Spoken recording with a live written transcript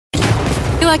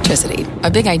Electricity, a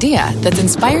big idea that's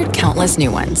inspired countless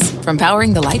new ones. From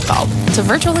powering the light bulb to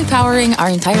virtually powering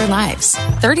our entire lives.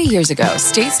 30 years ago,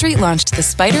 State Street launched the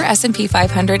SPDR S&P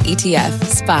 500 ETF,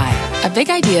 SPY. A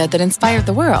big idea that inspired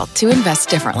the world to invest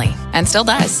differently. And still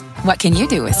does. What can you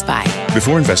do with SPY?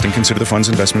 Before investing, consider the fund's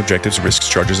investment objectives, risks,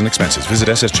 charges, and expenses. Visit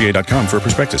ssga.com for a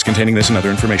prospectus containing this and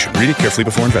other information. Read it carefully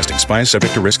before investing. SPY is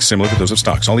subject to risks similar to those of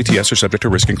stocks. All ETFs are subject to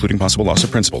risk, including possible loss of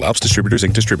principal. Alps Distributors,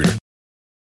 Inc. Distributor.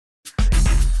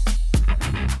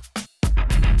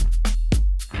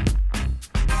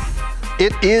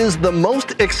 It is the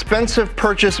most expensive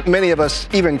purchase many of us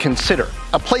even consider,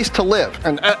 a place to live.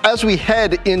 And as we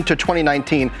head into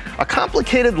 2019, a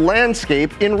complicated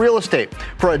landscape in real estate.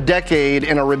 For a decade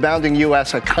in a rebounding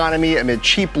U.S. economy amid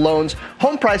cheap loans,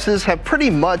 home prices have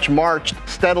pretty much marched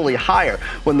steadily higher.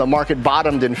 When the market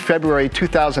bottomed in February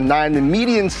 2009, the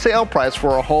median sale price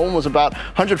for a home was about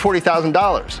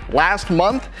 $140,000. Last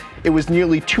month, it was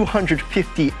nearly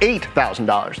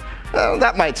 $258,000.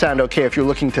 That might sound okay if you're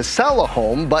looking to sell a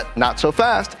home, but not so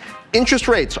fast. Interest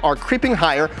rates are creeping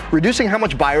higher, reducing how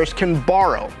much buyers can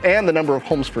borrow, and the number of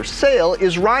homes for sale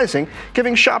is rising,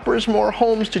 giving shoppers more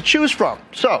homes to choose from.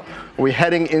 So, are we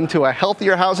heading into a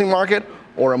healthier housing market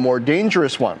or a more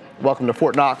dangerous one? Welcome to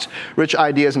Fort Knox, rich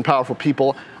ideas and powerful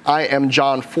people. I am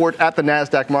John Fort at the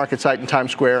NASDAQ market site in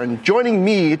Times Square, and joining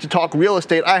me to talk real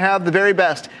estate, I have the very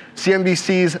best,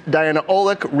 CNBC's Diana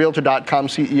Olick, Realtor.com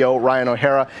CEO Ryan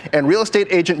O'Hara, and real estate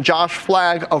agent Josh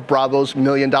Flagg of Bravo's $1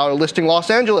 Million Listing Los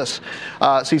Angeles.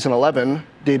 Season 11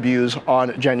 debuts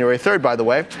on January 3rd, by the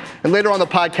way. And later on the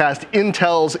podcast,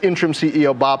 Intel's interim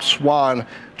CEO Bob Swan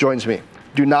joins me.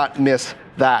 Do not miss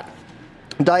that.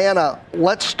 Diana,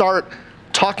 let's start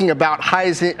talking about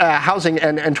housing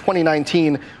and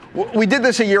 2019. We did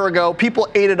this a year ago. People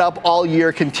ate it up all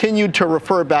year, continued to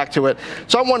refer back to it.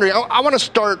 So I'm wondering, I want to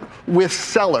start with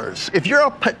sellers. If you're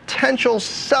a potential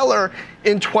seller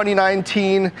in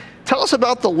 2019, tell us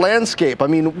about the landscape. I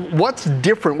mean, what's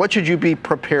different? What should you be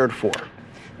prepared for?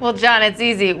 Well, John, it's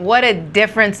easy. What a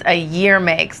difference a year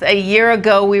makes. A year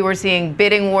ago, we were seeing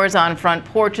bidding wars on front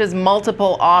porches,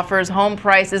 multiple offers, home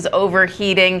prices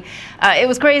overheating. It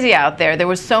was crazy out there. There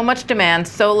was so much demand,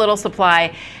 so little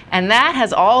supply. And that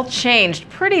has all changed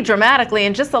pretty dramatically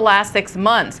in just the last 6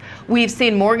 months. We've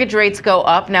seen mortgage rates go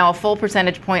up, now a full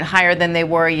percentage point higher than they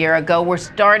were a year ago. We're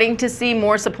starting to see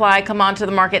more supply come onto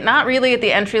the market, not really at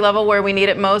the entry level where we need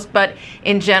it most, but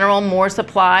in general, more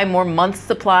supply, more months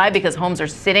supply, because homes are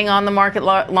sitting on the market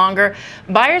longer.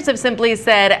 Buyers have simply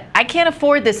said, I can't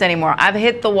afford this anymore. I've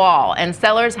hit the wall. And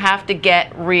sellers have to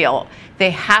get real.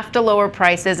 They have to lower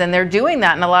prices, and they're doing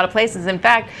that in a lot of places. In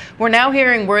fact, we're now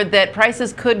hearing word that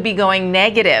prices could be going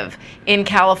negative in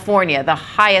California, the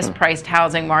highest priced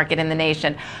housing market in the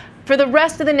nation. For the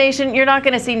rest of the nation, you're not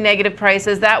going to see negative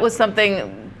prices. That was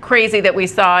something crazy that we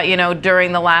saw,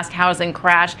 during the last housing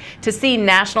crash. To see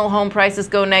national home prices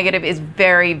go negative is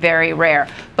very, very rare.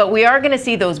 But we are going to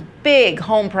see those big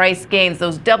home price gains,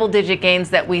 those double-digit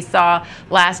gains that we saw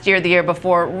last year, the year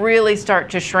before, really start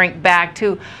to shrink back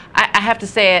to, I have to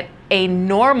say it, a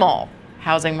normal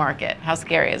housing market. How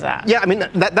scary is that? Yeah, I mean,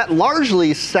 that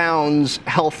largely sounds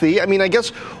healthy. I mean, I guess,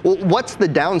 what's the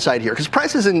downside here? Because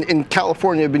prices in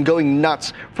California have been going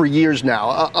nuts for years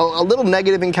now. A little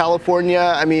negative in California.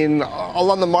 I mean,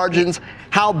 along the margins,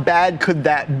 how bad could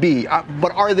that be?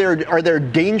 But are there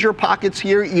danger pockets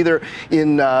here, either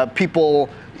in people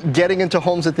getting into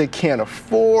homes that they can't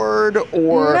afford,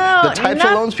 or the types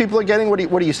of loans people are getting?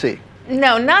 What do you see?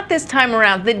 No, not this time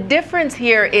around. The difference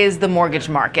here is the mortgage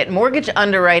market. Mortgage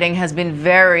underwriting has been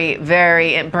very,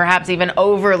 very, and perhaps even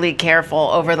overly careful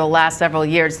over the last several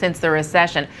years since the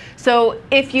recession. So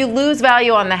if you lose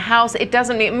value on the house, it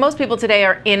doesn't mean, most people today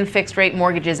are in fixed rate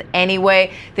mortgages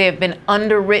anyway. They have been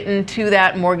underwritten to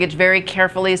that mortgage very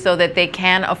carefully so that they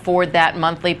can afford that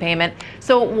monthly payment.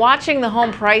 So watching the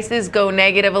home prices go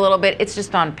negative a little bit, it's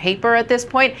just on paper at this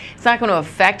point. It's not going to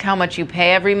affect how much you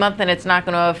pay every month, and it's not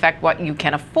going to affect what you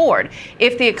can afford.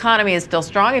 If the economy is still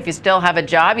strong, if you still have a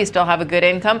job, you still have a good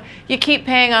income, you keep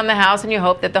paying on the house and you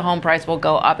hope that the home price will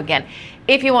go up again.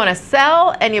 If you want to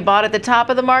sell and you bought at the top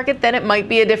of the market, then it might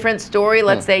be a different story.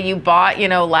 Let's say you bought,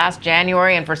 last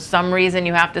January, and for some reason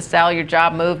you have to sell, your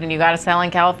job moved and you got to sell in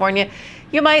California.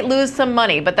 you might lose some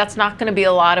money, but that's not going to be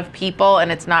a lot of people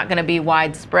and it's not going to be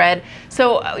widespread.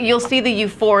 So you'll see the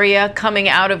euphoria coming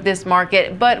out of this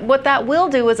market. But what that will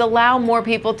do is allow more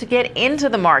people to get into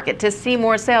the market, to see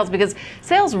more sales, because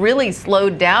sales really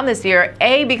slowed down this year,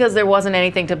 A, because there wasn't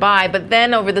anything to buy, but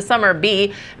then over the summer,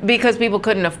 B, because people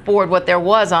couldn't afford what there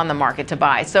was on the market to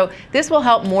buy. So this will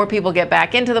help more people get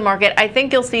back into the market. I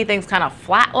think you'll see things kind of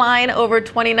flatline over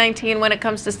 2019 when it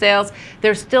comes to sales.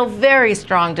 There's still very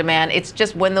strong demand. It's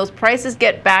just when those prices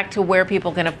get back to where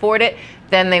people can afford it,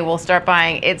 then they will start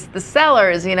buying. It's the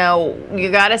sellers, you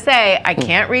got to say, I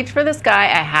can't reach for the sky.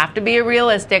 I have to be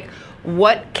realistic.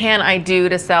 What can I do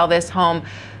to sell this home?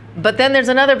 But then there's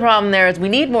another problem there is we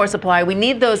need more supply. We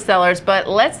need those sellers. But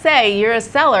let's say you're a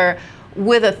seller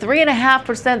with a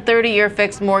 3.5% 30-year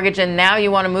fixed mortgage, and now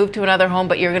you want to move to another home,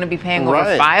 but you're going to be paying over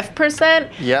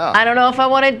 5%. Yeah. I don't know if I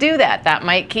want to do that. That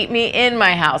might keep me in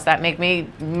my house. That make me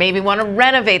maybe want to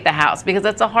renovate the house, because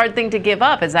that's a hard thing to give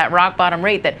up, is that rock bottom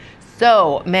rate that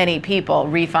so many people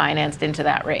refinanced into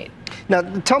that rate. Now,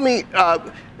 tell me,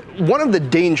 one of the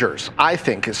dangers, I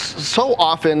think, is so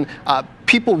often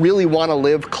people really want to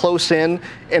live close in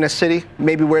a city,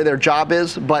 maybe where their job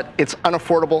is, but it's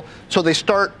unaffordable. So they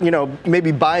start,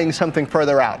 maybe buying something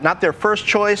further out. Not their first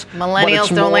choice.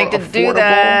 Millennials don't like to do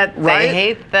that. Right? They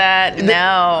hate that.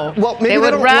 No. Well, maybe they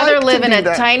would rather live in a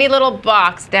that. tiny little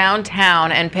box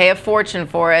downtown and pay a fortune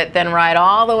for it than ride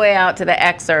all the way out to the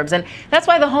exurbs. And that's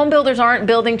why the home builders aren't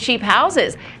building cheap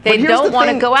houses. They don't want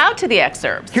to go out to the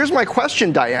exurbs. Here's my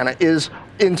question, Diana, is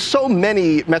in so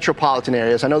many metropolitan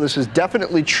areas, I know this is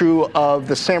definitely true of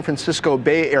the San Francisco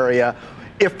Bay Area,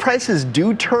 if prices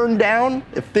do turn down,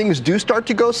 if things do start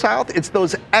to go south, it's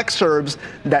those exurbs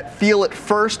that feel it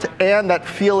first and that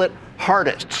feel it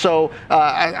hardest. So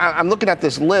I'm looking at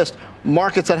this list.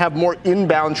 Markets that have more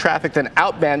inbound traffic than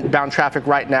outbound traffic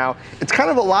right now. It's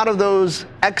kind of a lot of those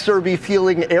exurby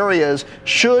feeling areas.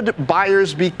 Should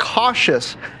buyers be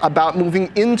cautious about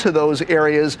moving into those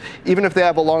areas, even if they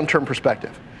have a long-term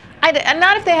perspective?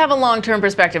 Not if they have a long-term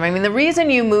perspective. I mean, the reason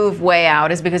you move way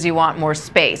out is because you want more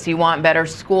space. You want better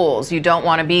schools. You don't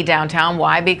want to be downtown.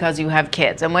 Why? Because you have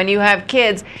kids. And when you have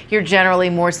kids, you're generally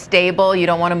more stable. You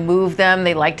don't want to move them.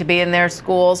 They like to be in their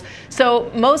schools.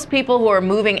 So most people who are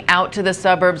moving out to the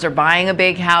suburbs or buying a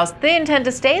big house, they intend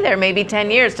to stay there maybe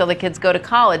 10 years till the kids go to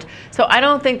college. So I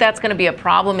don't think that's going to be a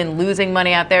problem in losing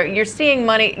money out there. You're seeing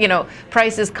money,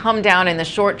 prices come down in the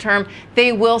short term.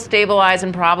 They will stabilize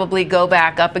and probably go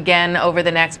back up again over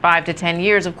the next 5 to 10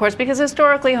 years, of course, because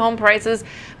historically home prices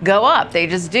go up. They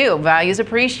just do. Values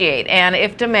appreciate. And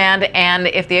if demand and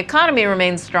if the economy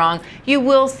remains strong, you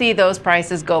will see those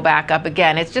prices go back up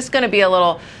again. It's just going to be a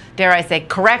little, dare I say,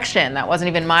 correction. That wasn't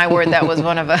even my word. That was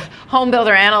one of a home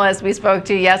builder analyst we spoke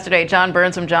to yesterday, John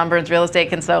Burns from John Burns Real Estate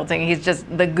Consulting. He's just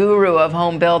the guru of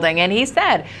home building. And he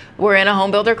said, we're in a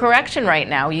home builder correction right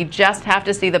now. You just have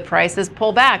to see the prices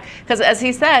pull back. Because as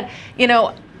he said,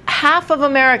 half of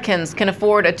Americans can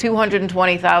afford a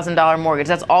 $220,000 mortgage.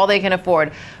 That's all they can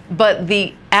afford. But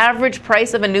the average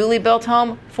price of a newly built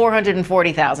home,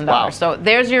 $440,000. Wow. So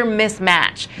there's your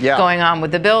mismatch going on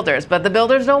with the builders. But the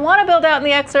builders don't want to build out in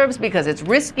the exurbs because it's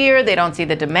riskier. They don't see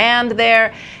the demand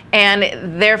there.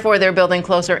 And therefore, they're building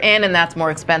closer in, and that's more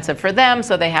expensive for them.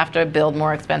 So they have to build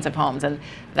more expensive homes. And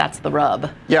that's the rub.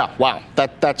 Yeah, wow,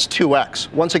 that's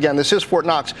 2x. Once again, this is Fort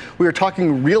Knox. We are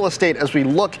talking real estate as we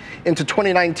look into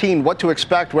 2019, what to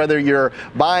expect, whether you're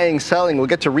buying, selling. We'll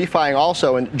get to refining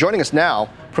also. And joining us now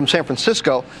from San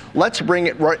Francisco, let's bring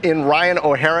in Ryan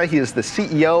O'Hara. He is the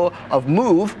CEO of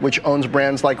Move, which owns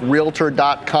brands like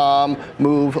Realtor.com,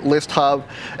 Move, ListHub,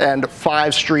 and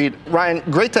 5 Street. Ryan,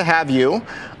 great to have you.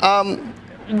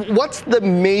 What's the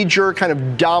major kind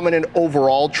of dominant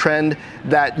overall trend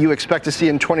that you expect to see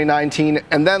in 2019?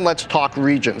 And then let's talk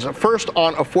regions. First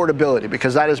on affordability,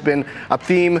 because that has been a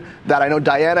theme that I know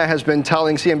Diana has been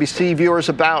telling CNBC viewers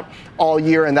about all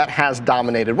year, and that has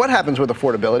dominated. What happens with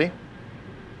affordability?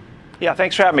 Yeah,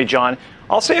 thanks for having me, John.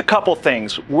 I'll say a couple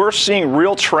things. We're seeing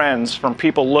real trends from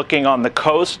people looking on the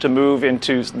coast to move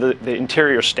into the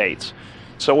interior states.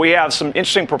 So we have some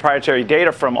interesting proprietary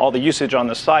data from all the usage on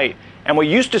the site. And we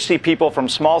used to see people from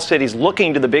small cities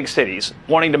looking to the big cities,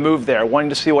 wanting to move there, wanting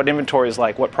to see what inventory is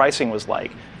like, what pricing was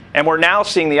like. And we're now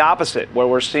seeing the opposite, where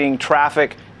we're seeing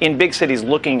traffic in big cities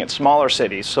looking at smaller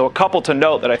cities. So a couple to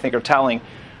note that I think are telling.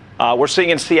 We're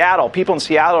seeing in Seattle, people in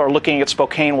Seattle are looking at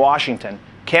Spokane, Washington.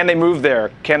 Can they move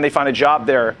there? Can they find a job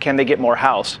there? Can they get more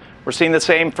house? We're seeing the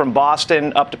same from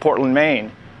Boston up to Portland,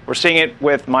 Maine. We're seeing it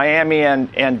with Miami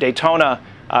and Daytona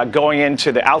going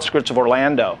into the outskirts of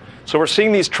Orlando. So we're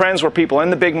seeing these trends where people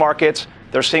in the big markets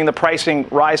They're seeing the pricing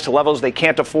rise to levels they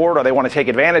can't afford or they want to take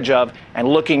advantage of, and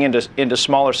looking into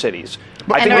smaller cities.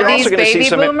 And are these baby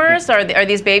boomers? Are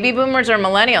these baby boomers or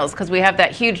millennials? Because we have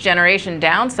that huge generation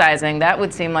downsizing. That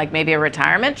would seem like maybe a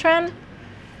retirement trend.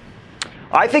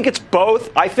 I think it's both.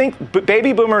 I think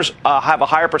baby boomers have a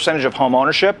higher percentage of home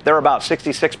ownership. They're about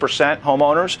 66%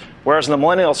 homeowners, whereas on the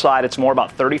millennial side, it's more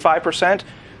about 35%.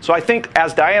 So I think,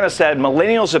 as Diana said,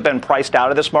 millennials have been priced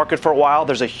out of this market for a while.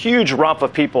 There's a huge rump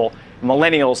of people,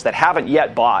 millennials, that haven't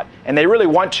yet bought, and they really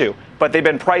want to, but they've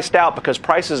been priced out because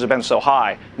prices have been so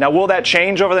high. Now, will that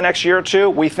change over the next year or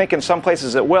two? We think in some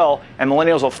places it will, and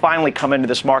millennials will finally come into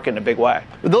this market in a big way.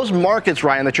 Those markets,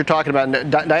 Ryan, that you're talking about,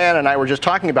 and Diana and I were just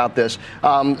talking about this,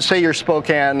 say you're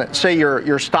Spokane, say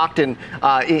you're Stockton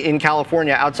in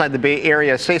California, outside the Bay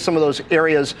Area, say some of those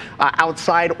areas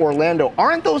outside Orlando,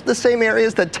 aren't those the same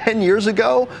areas that 10 years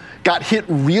ago got hit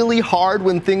really hard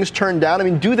when things turned down? I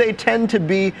mean, do they tend to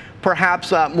be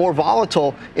perhaps more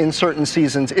volatile in certain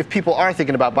seasons if people are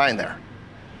thinking about buying there?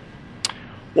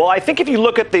 Well, I think if you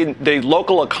look at the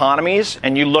local economies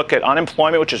and you look at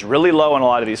unemployment, which is really low in a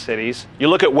lot of these cities, you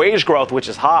look at wage growth, which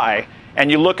is high, and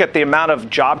you look at the amount of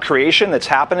job creation that's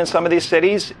happened in some of these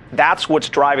cities, that's what's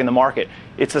driving the market.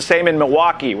 It's the same in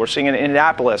Milwaukee. We're seeing it in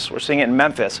Indianapolis. We're seeing it in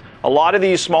Memphis. A lot of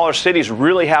these smaller cities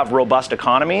really have robust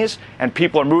economies, and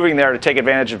people are moving there to take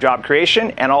advantage of job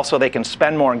creation, and also they can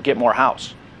spend more and get more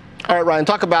house. All right, Ryan,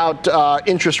 talk about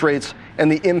interest rates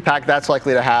and the impact that's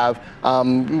likely to have.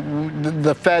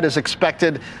 The Fed is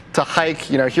expected to hike.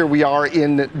 You know, here we are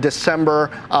in December.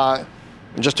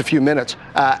 In just a few minutes,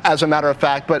 as a matter of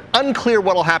fact, but unclear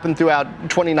what will happen throughout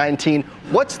 2019.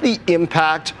 What's the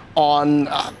impact on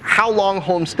how long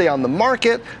homes stay on the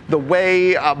market, the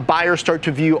way buyers start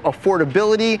to view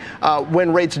affordability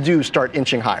when rates do start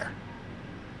inching higher?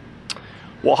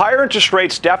 Well, higher interest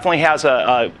rates definitely has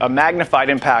a magnified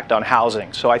impact on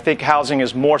housing. So I think housing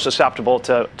is more susceptible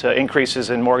to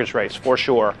increases in mortgage rates, for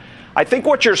sure. I think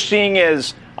what you're seeing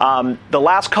is the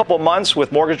last couple months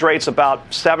with mortgage rates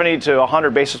about 70 to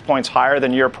 100 basis points higher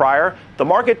than year prior, the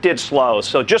market did slow.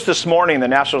 So just this morning, the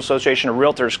National Association of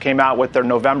Realtors came out with their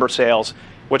November sales,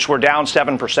 which were down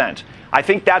 7%. I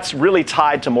think that's really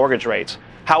tied to mortgage rates.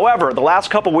 However, the last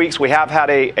couple weeks, we have had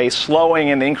a slowing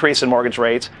in the increase in mortgage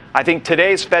rates. I think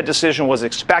today's Fed decision was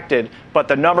expected, but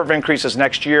the number of increases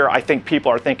next year, I think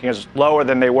people are thinking is lower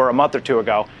than they were a month or two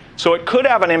ago. So it could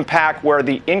have an impact where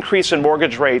the increase in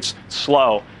mortgage rates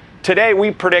slow. Today, we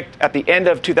predict at the end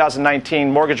of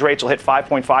 2019, mortgage rates will hit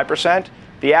 5.5%.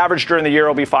 The average during the year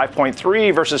will be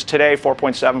 5.3 versus today,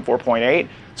 4.7, 4.8.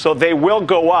 So they will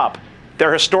go up.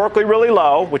 They're historically really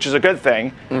low, which is a good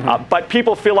thing, but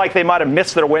people feel like they might have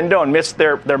missed their window and missed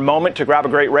their moment to grab a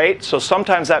great rate. So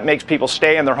sometimes that makes people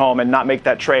stay in their home and not make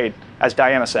that trade, as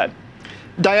Diana said.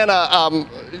 Diana,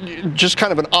 just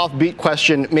kind of an offbeat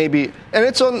question, maybe, and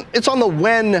it's on the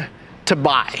when to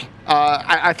buy.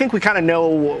 I think we kind of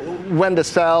know when to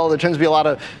sell. There tends to be a lot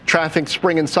of traffic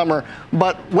spring and summer,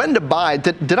 but when to buy?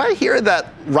 Did I hear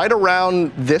that right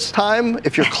around this time,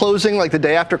 if you're closing like the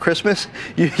day after Christmas,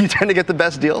 you tend to get the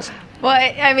best deals? Well,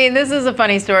 I mean, this is a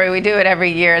funny story. We do it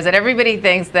every year, is that everybody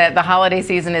thinks that the holiday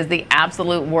season is the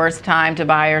absolute worst time to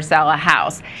buy or sell a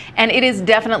house. And it is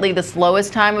definitely the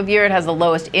slowest time of year. It has the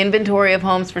lowest inventory of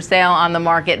homes for sale on the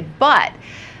market. But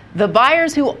the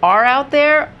buyers who are out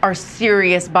there are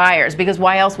serious buyers, because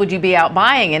why else would you be out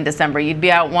buying in December? You'd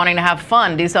be out wanting to have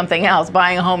fun, do something else.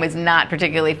 Buying a home is not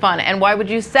particularly fun. And why would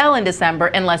you sell in December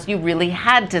unless you really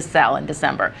had to sell in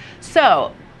December?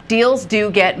 So deals do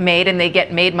get made, and they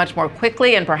get made much more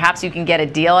quickly, and perhaps you can get a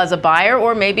deal as a buyer,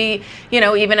 or maybe,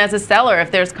 even as a seller if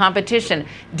there's competition.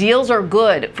 Deals are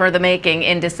good for the making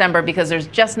in December because there's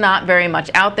just not very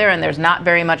much out there, and there's not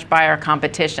very much buyer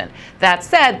competition. That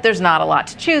said, there's not a lot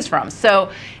to choose from.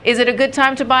 So is it a good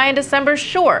time to buy in December?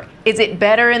 Sure. Is it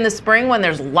better in the spring when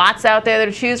there's lots out there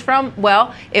to choose from?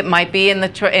 Well, it might be in the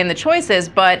choices,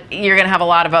 but you're going to have a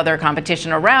lot of other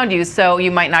competition around you, so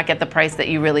you might not get the price that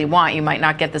you really want. You might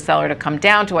not get the seller to come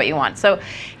down to what you want. So,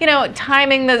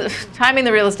 timing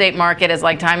the real estate market is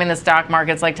like timing the stock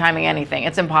market. It's like timing anything.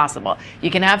 It's impossible. You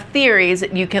can have theories.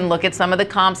 You can look at some of the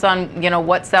comps on,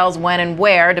 what sells when and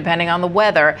where, depending on the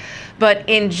weather. But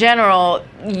in general,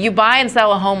 you buy and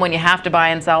sell a home when you have to buy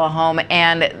and sell a home,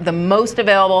 and the most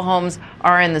available homes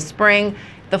are in the spring.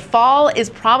 The fall is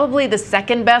probably the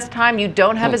second best time. You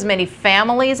don't have as many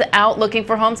families out looking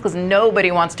for homes because nobody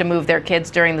wants to move their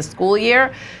kids during the school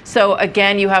year. So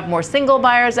again, you have more single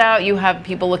buyers out. You have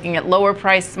people looking at lower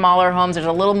priced, smaller homes. There's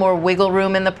a little more wiggle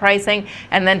room in the pricing.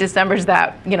 And then December's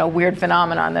that, weird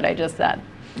phenomenon that I just said.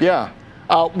 Yeah.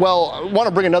 Well, I want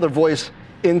to bring another voice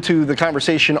into the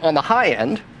conversation on the high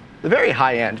end. the very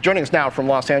high end. Joining us now from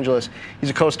Los Angeles, he's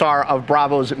a co-star of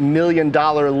Bravo's $1 Million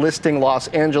Listing Los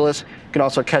Angeles. You can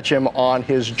also catch him on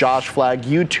his Josh Flagg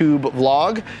YouTube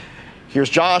vlog. Here's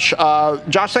Josh.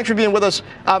 Josh, thanks for being with us.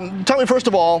 Tell me, first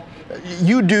of all,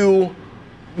 you do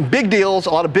big deals, a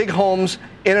lot of big homes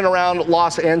in and around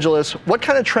Los Angeles. What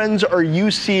kind of trends are you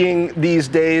seeing these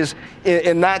days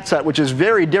in that set, which is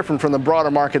very different from the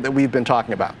broader market that we've been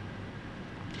talking about?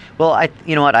 Well,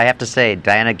 you know what? I have to say,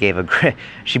 Diana gave a great.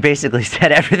 She basically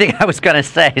said everything I was going to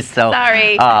say. So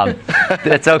sorry.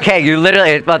 It's okay. You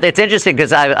literally. Well, it's interesting because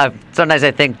sometimes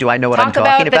I think, do I know what I'm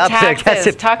talking about? Talk about the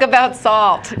taxes. Talk about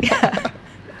salt.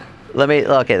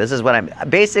 Okay, this is what I'm,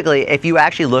 basically, if you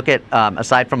actually look at,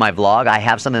 aside from my vlog, I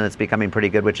have something that's becoming pretty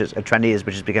good, which is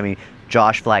becoming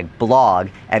Josh Flagg blog.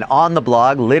 And on the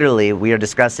blog, literally, we are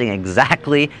discussing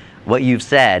exactly what you've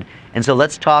said. And so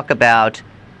let's talk about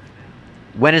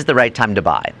when is the right time to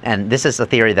buy. And this is a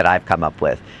theory that I've come up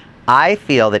with. I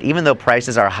feel that even though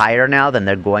prices are higher now than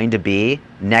they're going to be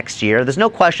next year, there's no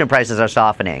question prices are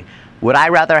softening. Would I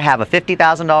rather have a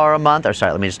 $50,000 a month, or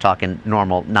sorry, let me just talk in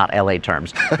normal, not LA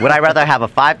terms. Would I rather have a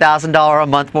 $5,000 a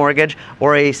month mortgage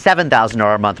or a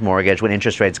 $7,000 a month mortgage when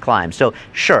interest rates climb? So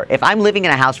sure, if I'm living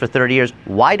in a house for 30 years,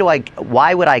 why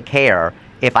would I care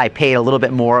if I paid a little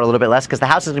bit more or a little bit less? Because the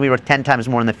house is going to be worth 10 times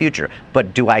more in the future.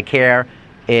 But do I care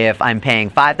if I'm paying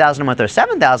 $5,000 a month or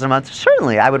 $7,000 a month?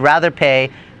 Certainly, I would rather pay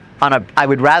I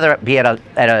would rather be at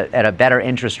a better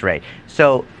interest rate.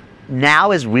 So now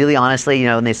is really, honestly,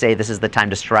 when they say this is the time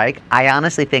to strike, I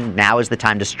honestly think now is the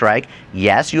time to strike.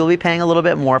 Yes, you'll be paying a little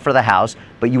bit more for the house,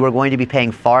 but you are going to be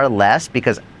paying far less,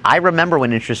 because I remember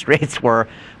when interest rates were,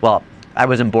 well, I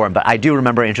wasn't born, but I do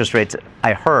remember interest rates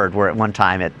I heard were at one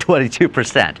time at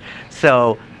 22%.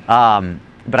 So,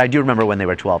 but I do remember when they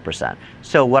were 12%.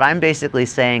 So what I'm basically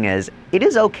saying is it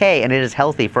is okay and it is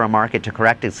healthy for a market to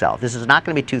correct itself. This is not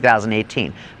going to be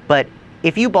 2018. But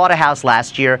if you bought a house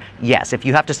last year, yes, if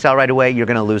you have to sell right away, you're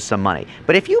going to lose some money.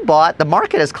 But if you the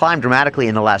market has climbed dramatically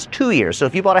in the last 2 years. So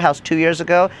if you bought a house 2 years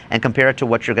ago and compare it to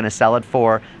what you're going to sell it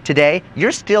for today,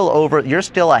 you're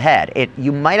still ahead.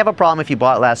 You might have a problem if you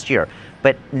bought last year.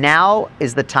 But now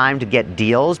is the time to get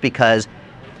deals, because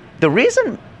the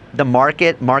reason the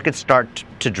markets start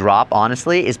to drop,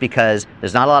 honestly, is because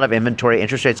there's not a lot of inventory,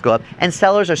 interest rates go up, and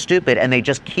sellers are stupid and they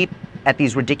just keep at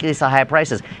these ridiculously high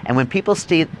prices. And when people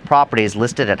see properties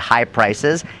listed at high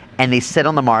prices and they sit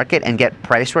on the market and get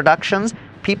price reductions,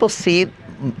 people see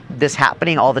this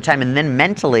happening all the time, and then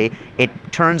mentally it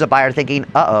turns a buyer thinking,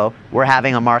 uh-oh, we're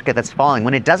having a market that's falling,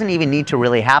 when it doesn't even need to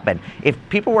really happen. If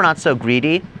people were not so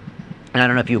greedy, and I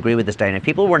don't know if you agree with this, Diana, if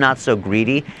people were not so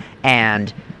greedy,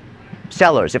 and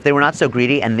sellers, if they were not so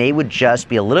greedy and they would just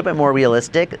be a little bit more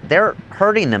realistic, they're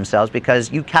hurting themselves,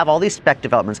 because you have all these spec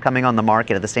developments coming on the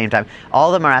market at the same time. All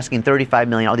of them are asking $35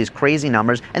 million, all these crazy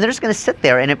numbers, and they're just going to sit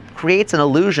there, and it creates an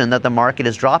illusion that the market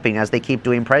is dropping as they keep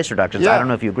doing price reductions. Yeah. I don't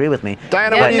know if you agree with me.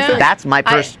 Diana, what do you think? That's my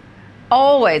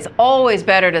Always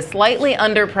better to slightly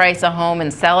underprice a home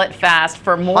and sell it fast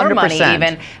for more 100%. money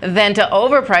even than to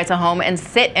overprice a home and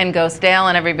sit and go stale,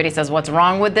 and everybody says, what's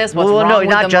wrong with this? What's wrong with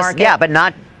the market?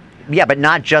 But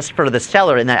not just for the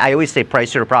seller. And I always say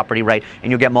price your property right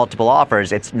and you'll get multiple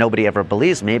offers. Nobody ever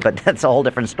believes me, but that's a whole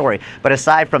different story. But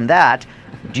aside from that,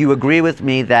 do you agree with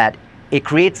me that it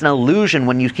creates an illusion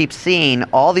when you keep seeing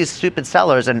all these stupid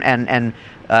sellers and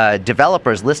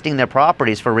developers listing their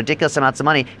properties for ridiculous amounts of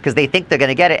money because they think they're going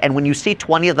to get it? And when you see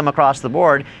 20 of them across the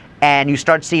board and you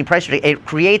start seeing price, it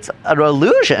creates an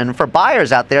illusion for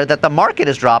buyers out there that the market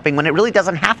is dropping when it really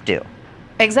doesn't have to.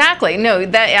 Exactly. No,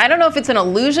 I don't know if it's an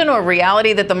illusion or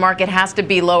reality that the market has to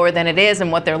be lower than it is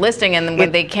and what they're listing, and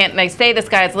when they say the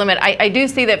sky's the limit. I do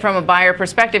see that from a buyer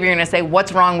perspective, you're going to say,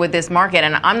 what's wrong with this market?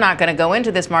 And I'm not going to go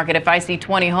into this market if I see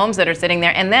 20 homes that are sitting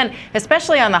there. And then,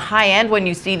 especially on the high end, when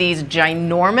you see these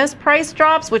ginormous price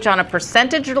drops, which on a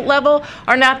percentage level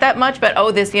are not that much, but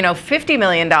this $50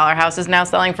 million house is now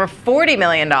selling for $40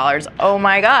 million. Oh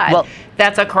my God. Well,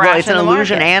 that's a crash. Well, it's an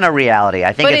illusion market. And a reality.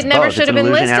 I think but it's it never both. should have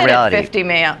been listed at $50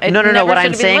 million. No. What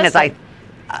I'm saying is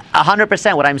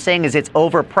 100%. What I'm saying is it's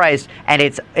overpriced, and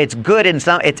it's good in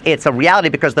some. It's a reality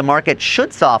because the market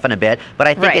should soften a bit, but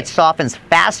I think it softens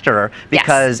faster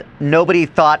because nobody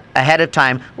thought ahead of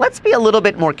time. Let's be a little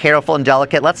bit more careful and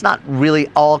delicate. Let's not really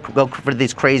all go for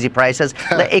these crazy prices.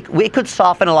 It could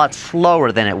soften a lot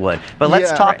slower than it would. But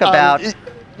let's talk about.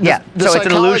 So it's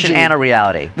an illusion and a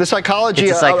reality. The psychology,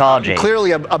 it's a psychology.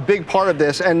 Clearly a big part of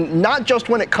this, and not just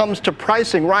when it comes to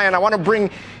pricing. Ryan, I want to bring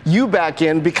you back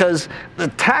in because the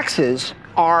taxes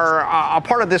are a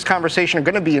part of this conversation, are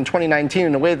going to be in 2019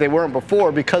 in a way they weren't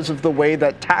before because of the way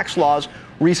that tax laws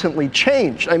recently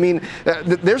changed. I mean,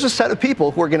 there's a set of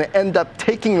people who are going to end up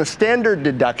taking the standard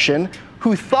deduction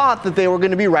who thought that they were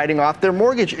going to be writing off their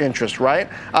mortgage interest, right?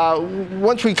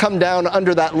 Once we come down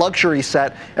under that luxury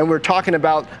set and we're talking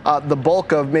about the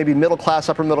bulk of maybe middle class,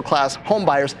 upper middle class home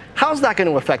buyers, how's that going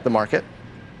to affect the market?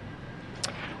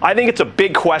 I think it's a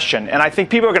big question, and I think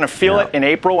people are going to feel it in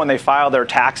April when they file their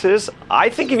taxes. I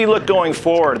think if you look going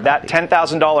forward, that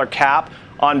 $10,000 cap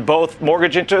on both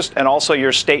mortgage interest and also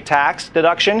your state tax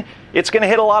deduction, it's going to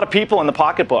hit a lot of people in the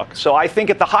pocketbook. So I think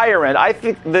at the higher end, I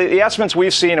think the estimates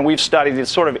we've seen and we've studied is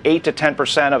sort of 8 to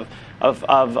 10%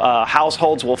 of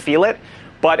households will feel it.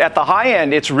 But at the high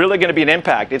end, it's really going to be an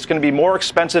impact. It's going to be more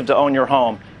expensive to own your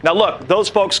home. Now, look, those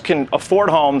folks can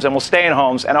afford homes and will stay in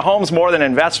homes. And a home's more than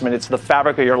an investment. It's the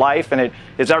fabric of your life, and it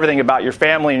is everything about your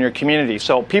family and your community.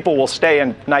 So people will stay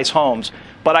in nice homes.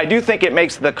 But I do think it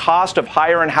makes the cost of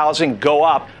higher-end housing go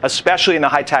up, especially in the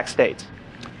high-tax states.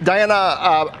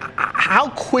 Diana, how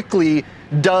quickly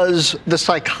does the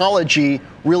psychology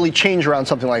really change around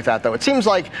something like that, though? It seems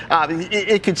like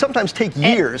it could sometimes take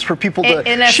years for people to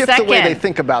shift the way they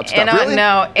think about stuff. Really?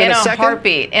 No, in a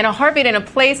heartbeat. In a heartbeat, in a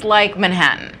place like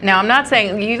Manhattan. Now, I'm not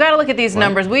saying, you got to look at these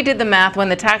numbers. We did the math when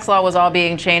the tax law was all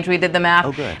being changed. We did the math.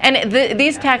 Oh, good. And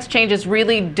these tax changes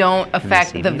really don't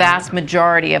affect the vast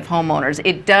majority of homeowners.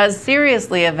 It does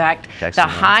seriously affect the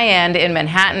high end in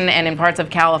Manhattan and in parts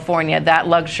of California, that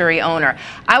luxury owner.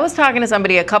 I was talking to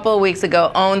somebody a couple of weeks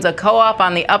ago, owns a co-op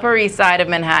on the Upper East Side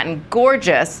of Manhattan,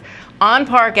 gorgeous, on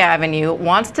Park Avenue,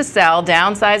 wants to sell,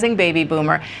 downsizing baby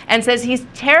boomer, and says he's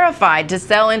terrified to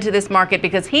sell into this market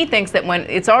because he thinks that when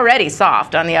it's already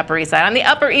soft on the Upper East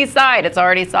Side, it's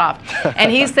already soft. And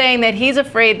he's saying that he's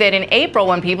afraid that in April,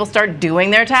 when people start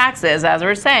doing their taxes, as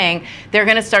we're saying, they're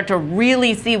going to start to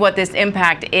really see what this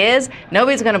impact is.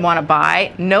 Nobody's going to want to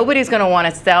buy. Nobody's going to want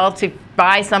to sell to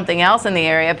buy something else in the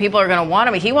area. People are going to want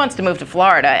to. He wants to move to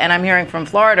Florida, and I'm hearing from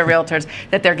Florida realtors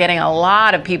that they're getting a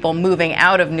lot of people moving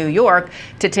out of New York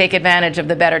to take advantage of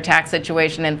the better tax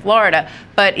situation in Florida.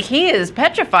 But he is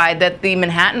petrified that the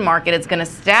Manhattan market is going to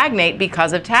stagnate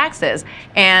because of taxes,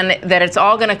 and that it's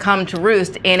all going to come to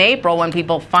roost in April when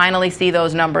people finally see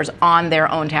those numbers on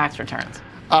their own tax returns.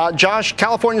 Josh,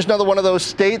 California is another one of those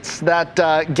states that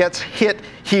gets hit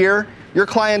here. Your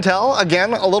clientele,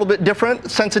 again, a little bit different,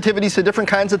 sensitivities to different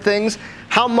kinds of things.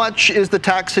 How much is the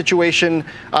tax situation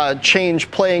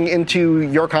change playing into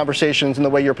your conversations and the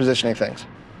way you're positioning things?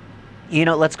 You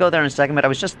know, let's go there in a second, but I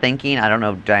was just thinking, I don't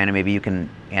know, Diana, maybe you can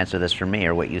answer this for me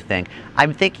or what you think.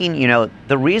 I'm thinking, you know,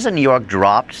 the reason New York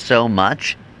dropped so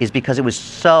much is because it was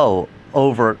so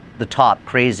over the top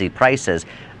crazy prices.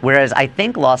 Whereas I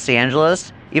think Los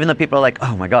Angeles, even though people are like,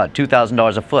 oh my God,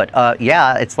 $2,000 a foot.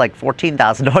 Yeah, it's like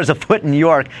 $14,000 a foot in New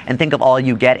York, and think of all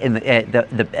you get in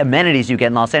the amenities you get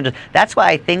in Los Angeles. That's why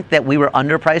I think that we were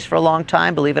underpriced for a long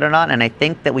time, believe it or not, and I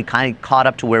think that we kind of caught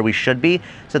up to where we should be.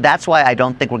 So that's why I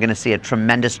don't think we're going to see a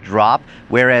tremendous drop,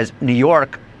 whereas New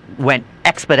York went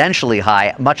exponentially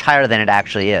high, much higher than it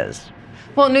actually is.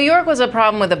 Well, New York was a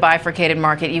problem with the bifurcated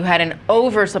market. You had an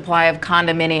oversupply of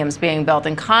condominiums being built,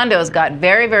 and condos got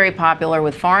very, very popular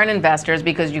with foreign investors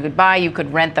because you could buy, you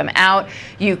could rent them out,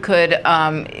 you could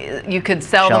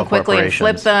sell them quickly and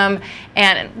flip them.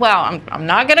 And well, I'm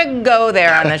not going to go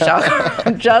there on the show.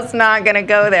 I'm just not going to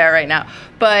go there right now.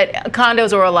 But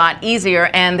condos are a lot easier,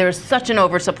 and there's such an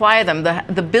oversupply of them.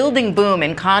 The building boom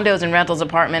in condos and rentals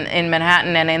apartment in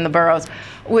Manhattan and in the boroughs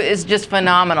is just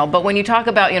phenomenal. But when you talk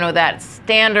about, you know, that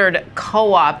standard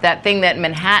co-op, that thing that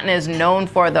Manhattan is known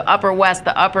for, the Upper West,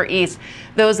 the Upper East,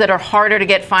 those that are harder to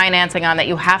get financing on, that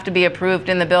you have to be approved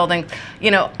in the building,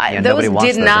 you know, those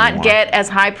did not get as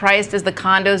high priced as the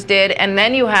condos did. And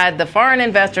then you had the foreign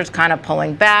investors kind of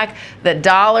pulling back, the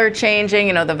dollar changing,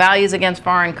 you know, the values against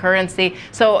foreign currency.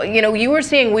 So, you know, you were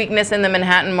seeing weakness in the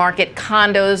Manhattan market,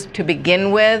 condos to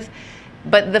begin with.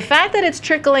 But the fact that it's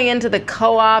trickling into the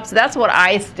co-ops, that's what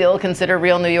I still consider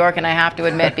real New York, and I have to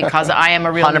admit, because I am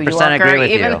a real New Yorker. 100% agree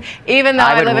with you. Even though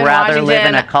I live in Washington, live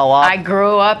in a co-op. I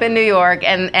grew up in New York,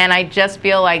 and I just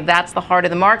feel like that's the heart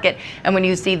of the market. And when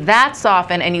you see that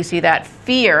soften and you see that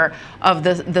fear of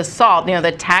the SALT, you know,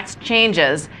 the tax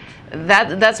changes,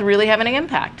 that's really having an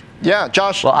impact. Yeah,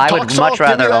 Josh, well, I would much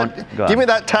rather own. Give me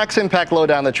that tax impact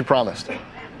lowdown that you promised.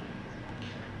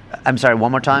 I'm sorry, one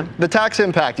more time? The tax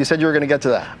impact. You said you were going to get to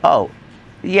that. Oh,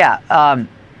 yeah.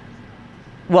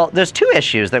 Well, there's two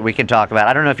issues that we can talk about.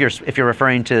 I don't know if you're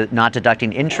referring to not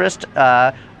deducting interest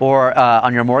or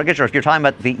on your mortgage, or if you're talking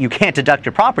about you can't deduct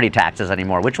your property taxes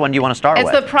anymore. Which one do you want to start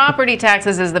with? It's the property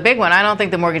taxes is the big one. I don't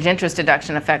think the mortgage interest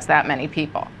deduction affects that many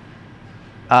people.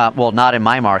 Well, not in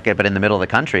my market, but in the middle of the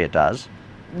country it does.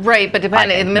 Right, but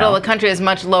depending, in the middle of the country is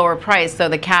much lower price, so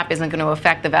the cap isn't going to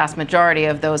affect the vast majority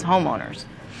of those homeowners.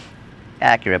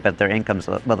 Accurate, but their incomes,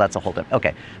 well, that's a whole different,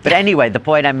 okay. But anyway, the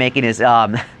point I'm making is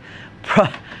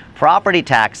property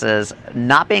taxes,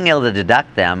 not being able to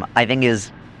deduct them, I think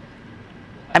it's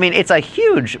a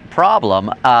huge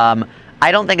problem.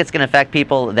 I don't think it's going to affect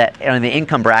people that are in the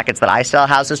income brackets that I sell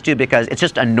houses to, because it's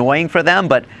just annoying for them.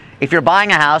 But if you're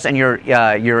buying a house and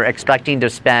you're expecting to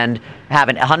have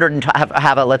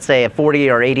let's say a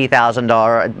 $40,000 or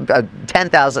 $80,000,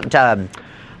 $10,000,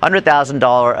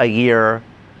 $100,000 a year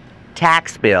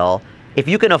tax bill, if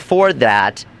you can afford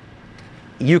that,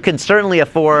 you can certainly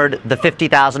afford the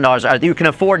 $50,000, or you can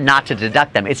afford not to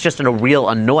deduct them. It's just a real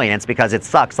annoyance because it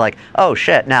sucks. Like, oh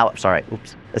shit, I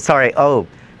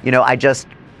just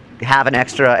have an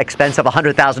extra expense of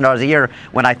 $100,000 a year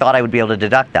when I thought I would be able to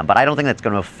deduct them. But I don't think that's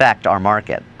going to affect our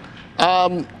market.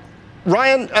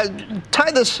 Ryan, tie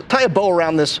a bow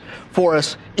around this for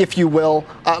us, if you will.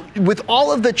 With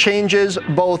all of the changes,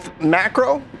 both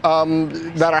macro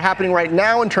that are happening right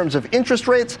now in terms of interest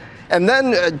rates, and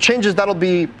then changes that'll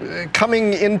be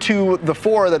coming into the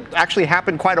fore that actually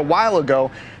happened quite a while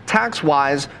ago,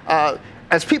 tax-wise,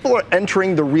 as people are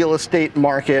entering the real estate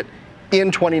market in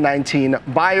 2019,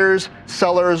 buyers,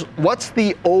 sellers, what's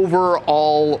the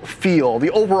overall feel,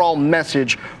 the overall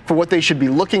message for what they should be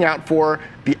looking out for,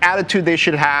 the attitude they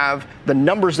should have, the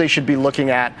numbers they should be looking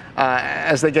at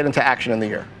as they get into action in the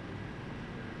year?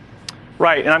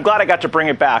 Right, and I'm glad I got to bring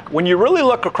it back. When you really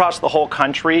look across the whole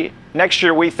country, next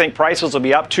year we think prices will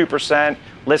be up 2%,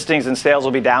 listings and sales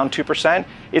will be down 2%.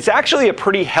 It's actually a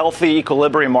pretty healthy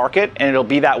equilibrium market, and it'll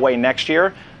be that way next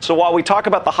year. So while we talk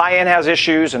about the high end has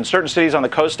issues and certain cities on the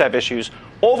coast have issues,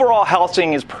 overall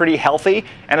housing is pretty healthy,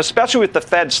 and especially with the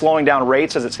Fed slowing down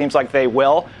rates, as it seems like they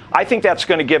will, I think that's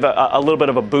going to give a little bit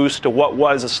of a boost to what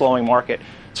was a slowing market.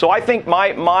 So I think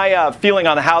my feeling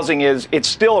on the housing is it's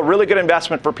still a really good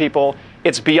investment for people.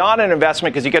 It's beyond an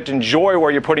investment because you get to enjoy where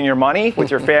you're putting your money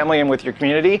with your family and with your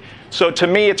community. So to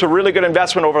me, it's a really good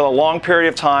investment over a long period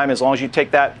of time, as long as you take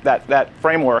that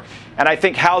framework. And I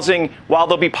think housing, while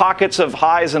there'll be pockets of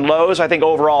highs and lows, I think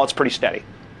overall it's pretty steady.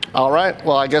 All right.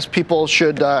 Well, I guess people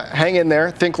should hang in there,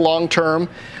 think long term.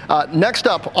 Next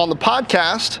up on the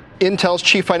podcast, Intel's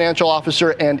Chief Financial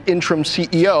Officer and Interim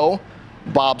CEO,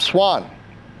 Bob Swan.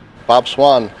 Bob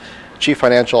Swan, Chief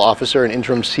Financial Officer and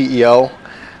Interim CEO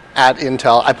at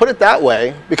Intel. I put it that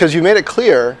way because you made it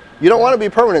clear you don't want to be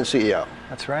permanent CEO.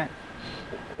 That's right.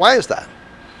 Why is that?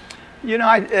 You know,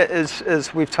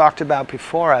 as we've talked about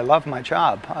before, I love my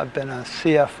job. I've been a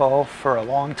CFO for a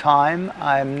long time.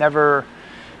 I'm never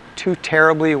too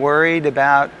terribly worried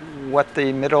about what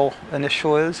the middle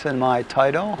initial is in my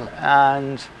title.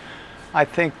 And I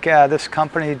think this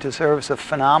company deserves a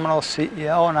phenomenal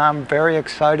CEO, and I'm very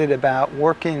excited about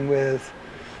working with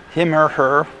him or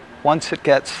her once it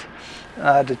gets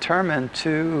determined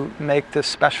to make this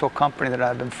special company that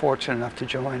I've been fortunate enough to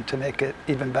join to make it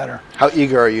even better. How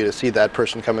eager are you to see that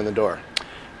person come in the door?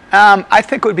 I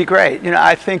think it would be great. You know,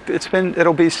 I think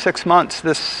it'll be 6 months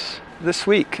this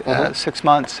week, 6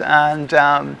 months,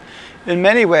 and in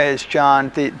many ways,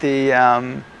 John,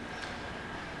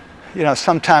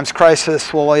 sometimes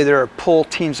crisis will either pull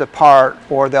teams apart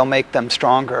or they'll make them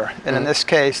stronger. And in this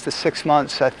case, the 6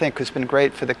 months I think has been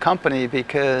great for the company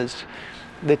because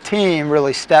the team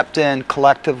really stepped in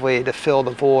collectively to fill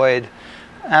the void.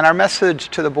 And our message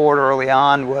to the board early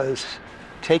on was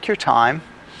take your time,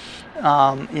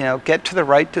 get to the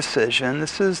right decision.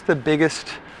 This is the biggest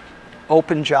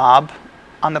open job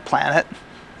on the planet,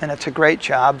 and it's a great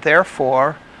job.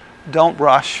 Therefore, don't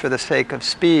rush for the sake of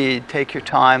speed. Take your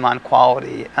time on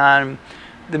quality. And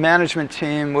the management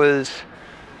team was,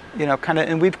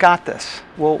 and we've got this.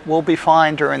 We'll be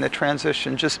fine during the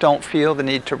transition. Just don't feel the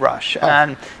need to rush.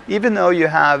 And even though you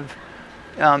have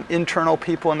internal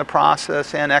people in the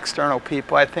process and external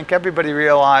people, I think everybody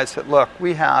realized that, look,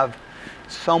 we have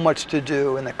so much to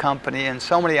do in the company and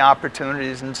so many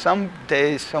opportunities and some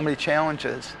days so many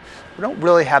challenges. We don't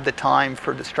really have the time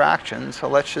for distractions, so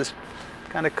let's just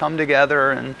kind of come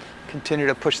together and continue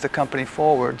to push the company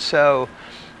forward. So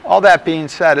all that being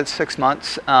said, it's 6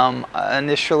 months.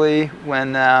 Initially,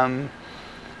 when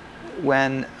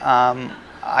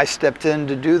I stepped in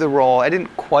to do the role, I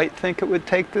didn't quite think it would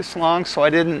take this long, so I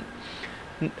didn't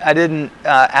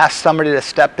ask somebody to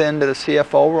step into the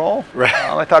CFO role. Right.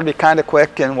 I thought it'd be kind of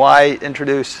quick, and why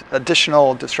introduce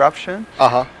additional disruption?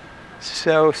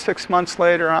 So 6 months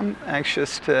later, I'm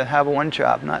anxious to have one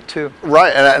job, not two.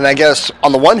 Right, and I guess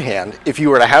on the one hand, if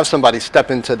you were to have somebody step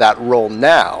into that role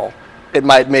now, it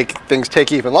might make things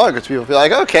take even longer because people feel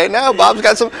like, okay, now Bob's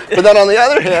got some. But then on the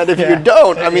other hand, if you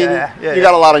don't, I mean, you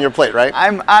got a lot on your plate, right?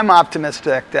 I'm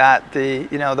optimistic that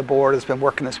the board has been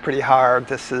working this pretty hard.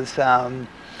 This is,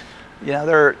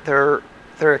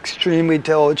 they're extremely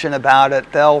diligent about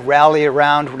it. They'll rally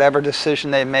around whatever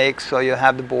decision they make, so you'll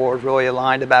have the board really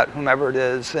aligned about whomever it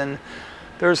is. And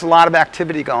there's a lot of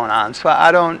activity going on, so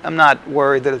I'm not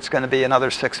worried that it's going to be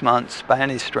another 6 months by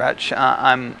any stretch.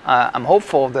 I'm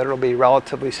hopeful that it'll be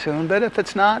relatively soon, but if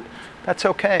it's not, that's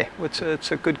okay.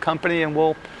 It's a good company, and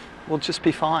we'll just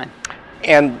be fine.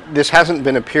 And this hasn't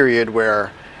been a period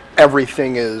where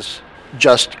everything is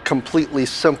just completely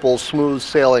simple, smooth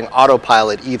sailing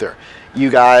autopilot either. You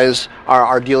guys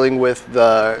are dealing with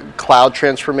the cloud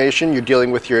transformation. You're dealing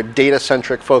with your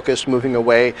data-centric focus, moving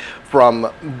away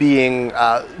from being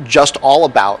just all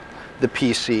about the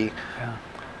PC. Yeah.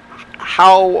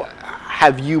 How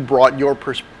have you brought your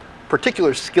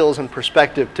particular skills and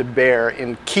perspective to bear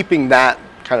in keeping that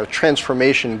kind of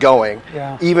transformation going,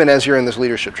 even as you're in this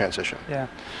leadership transition?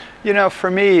 Yeah.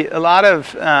 For me, a lot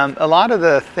of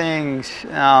the things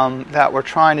that we're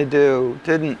trying to do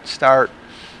didn't start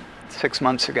 6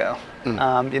 months ago.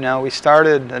 We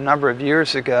started a number of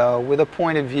years ago with a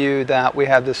point of view that we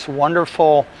have this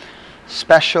wonderful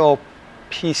special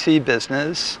PC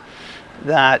business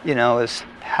that is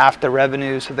half the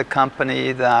revenues of the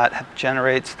company, that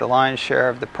generates the lion's share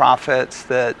of the profits,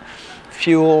 that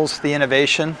fuels the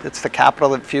innovation. It's the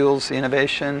capital that fuels the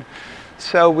innovation.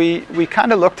 So we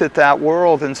kind of looked at that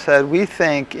world and said, we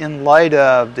think in light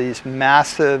of these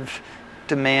massive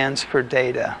demands for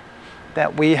data,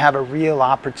 that we have a real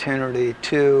opportunity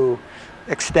to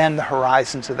extend the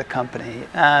horizons of the company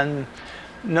and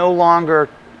no longer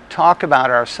talk about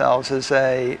ourselves as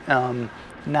a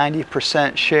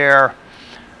 90% share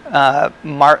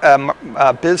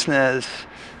business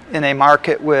in a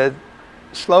market with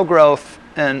slow growth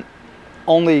and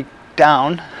only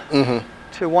down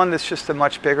to one that's just a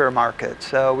much bigger market.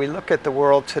 So we look at the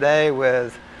world today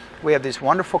we have these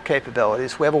wonderful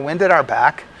capabilities. We have a wind at our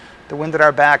back. The wind at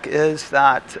our back is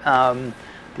that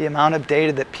the amount of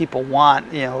data that people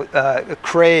want,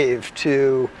 crave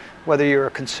to, whether you're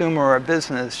a consumer or a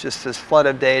business, just this flood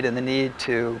of data and the need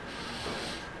to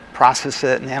process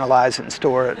it and analyze it and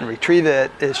store it and retrieve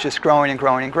it is just growing and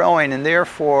growing and growing. And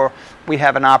therefore, we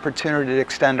have an opportunity to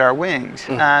extend our wings.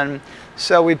 And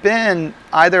so we've been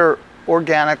either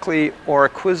organically or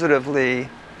acquisitively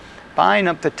buying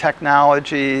up the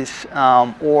technologies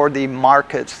or the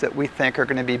markets that we think are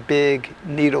going to be big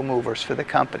needle movers for the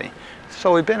company.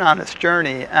 So we've been on this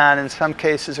journey, and in some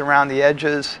cases around the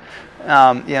edges,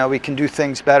 we can do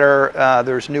things better.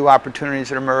 There's new opportunities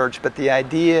that emerge, but the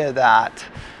idea that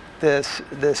this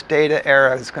data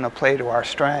era is going to play to our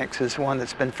strengths is one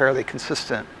that's been fairly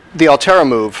consistent. The Altera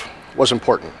move was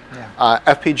important. Yeah.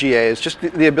 FPGA is just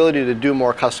the ability to do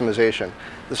more customization.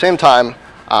 At the same time,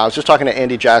 I was just talking to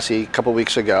Andy Jassy a couple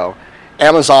weeks ago.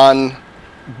 Amazon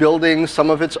building some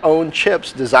of its own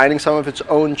chips, designing some of its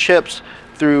own chips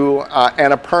through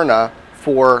Annapurna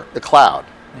for the cloud.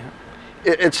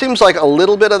 Yeah. It seems like a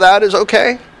little bit of that is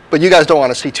okay, but you guys don't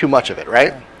want to see too much of it,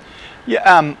 right?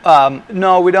 Yeah.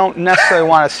 No, we don't necessarily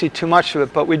want to see too much of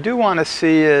it, but we do want to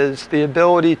see is the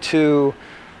ability to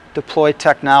deploy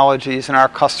technologies in our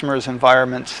customers'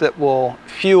 environments that will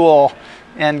fuel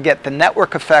and get the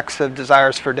network effects of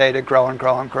desires for data grow and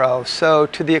grow and grow. So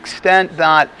to the extent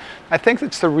that I think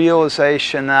it's the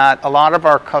realization that a lot of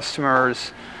our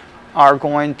customers are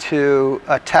going to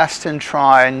test and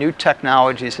try new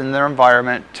technologies in their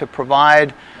environment to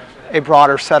provide a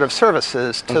broader set of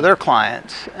services to their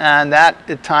clients. And that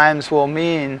at times will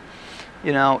mean,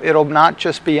 it'll not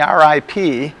just be our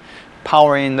IP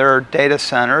powering their data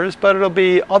centers, but it'll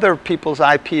be other people's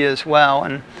IP as well.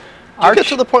 And do you get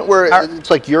to the point where it's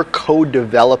like you're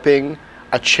co-developing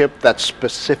a chip that's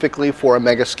specifically for a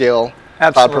mega-scale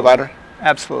cloud provider?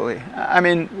 Absolutely. I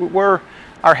mean,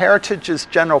 our heritage is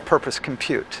general purpose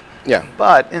compute. Yeah.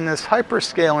 But in this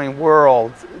hyperscaling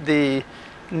world, the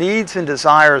needs and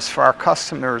desires for our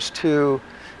customers to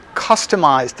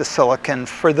customize the silicon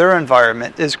for their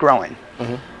environment is growing.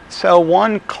 So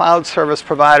one cloud service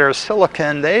provider's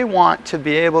silicon, they want to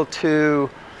be able to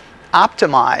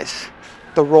optimize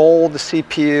the role the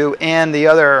CPU and the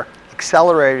other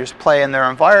accelerators play in their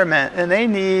environment, and they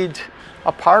need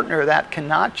a partner that can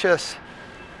not just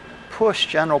push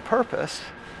general purpose,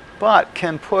 but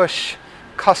can push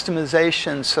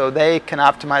customization so they can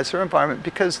optimize their environment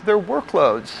because their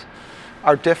workloads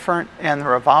are different and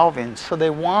they're evolving. So they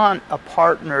want a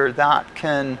partner that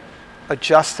can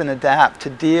adjust and adapt to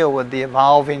deal with the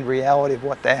evolving reality of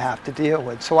what they have to deal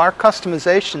with. So our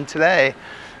customization today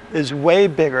is way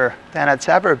bigger than it's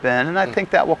ever been, and I think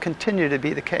that will continue to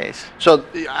be the case. So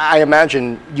I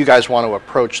imagine you guys want to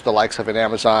approach the likes of an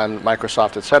Amazon,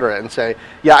 Microsoft, et cetera, and say,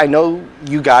 yeah, I know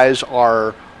you guys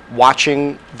are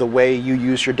watching the way you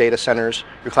use your data centers,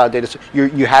 your cloud data centers,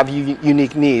 you have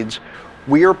unique needs.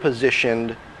 We are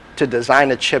positioned to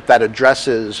design a chip that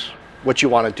addresses what you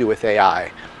want to do with AI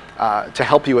to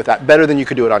help you with that better than you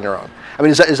could do it on your own. I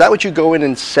mean, is that what you go in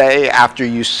and say after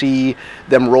you see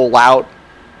them roll out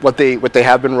what they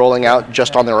have been rolling out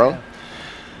just on their own?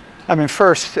 I mean,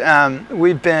 first,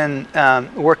 we've been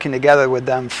working together with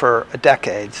them for a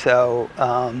decade, so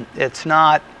it's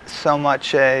not so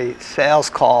much a sales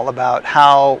call about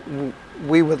how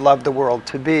we would love the world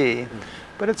to be,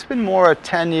 but it's been more a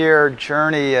 10-year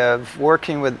journey of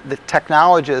working with the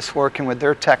technologists, working with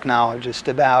their technologists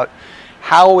about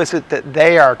how is it that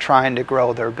they are trying to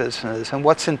grow their business and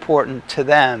what's important to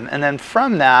them. And then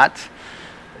from that,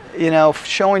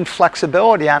 showing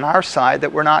flexibility on our side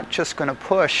that we're not just going to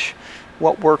push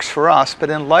what works for us, but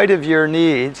in light of your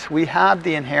needs, we have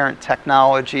the inherent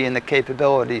technology and the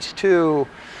capabilities to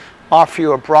offer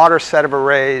you a broader set of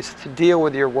arrays to deal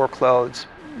with your workloads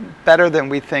better than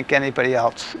we think anybody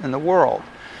else in the world.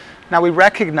 Now, we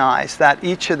recognize that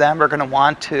each of them are going to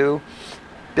want to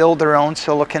build their own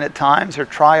silicon at times or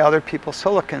try other people's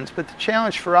silicons, but the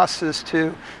challenge for us is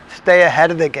to stay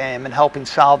ahead of the game and helping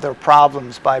solve their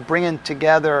problems by bringing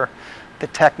together the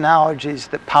technologies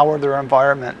that power their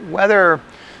environment, whether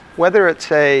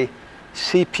it's a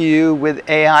CPU with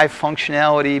AI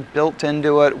functionality built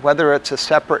into it, whether it's a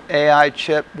separate AI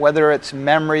chip, whether it's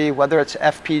memory, whether it's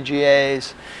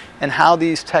FPGAs, and how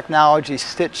these technologies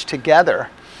stitch together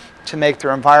to make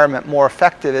their environment more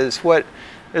effective is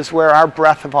where our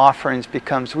breadth of offerings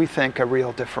becomes, we think, a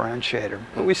real differentiator.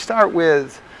 But we start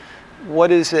with what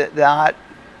is it that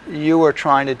you are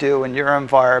trying to do in your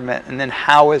environment, and then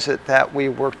how is it that we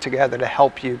work together to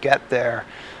help you get there.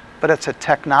 But it's a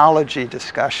technology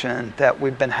discussion that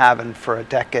we've been having for a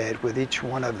decade with each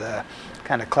one of the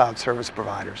kind of cloud service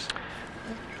providers.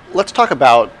 Let's talk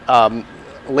about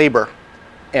labor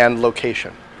and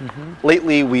location.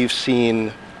 Lately, we've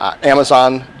seen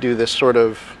Amazon do this sort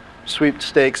of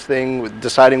sweepstakes thing with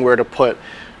deciding where to put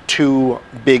 2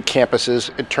 big campuses,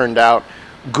 it turned out.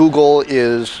 Google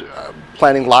is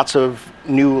planning lots of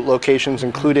new locations,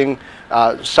 including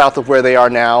south of where they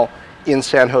are now in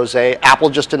San Jose. Apple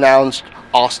just announced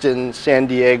Austin, San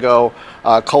Diego,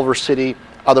 Culver City,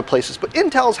 other places. But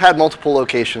Intel's had multiple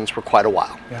locations for quite a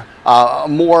while. Yeah. A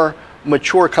more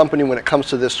mature company when it comes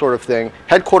to this sort of thing.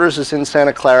 Headquarters is in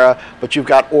Santa Clara, but you've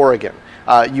got Oregon.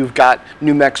 You've got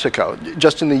New Mexico,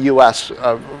 just in the US,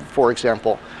 for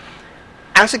example.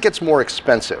 As it gets more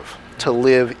expensive to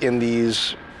live in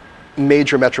these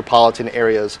major metropolitan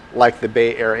areas like the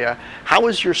Bay Area, how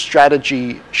is your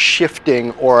strategy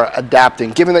shifting or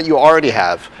adapting, given that you already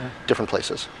have different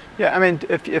places? Yeah, I mean,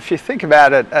 if you think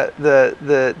about it,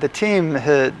 the team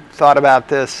had thought about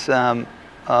this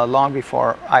long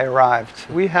before I arrived.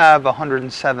 We have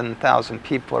 107,000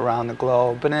 people around the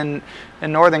globe, but in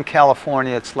Northern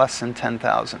California, it's less than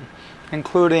 10,000,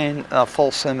 including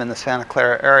Folsom in the Santa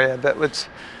Clara area. But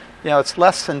it's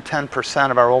less than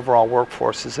 10% of our overall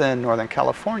workforce is in Northern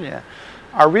California.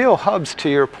 Our real hubs, to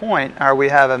your point, are we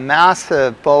have a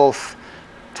massive both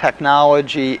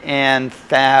technology and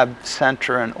fab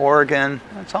center in Oregon.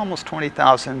 It's almost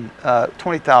 20,000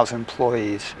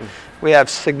 employees. We have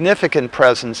significant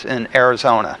presence in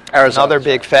Arizona, another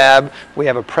big fab. We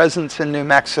have a presence in New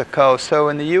Mexico. So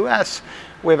in the U.S.,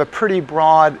 we have a pretty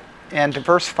broad and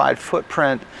diversified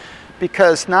footprint,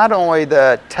 because not only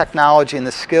the technology and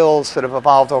the skills that have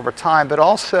evolved over time, but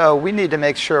also we need to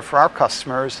make sure for our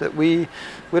customers that we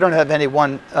don't have any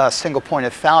one single point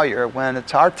of failure. When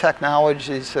it's our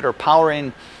technologies that are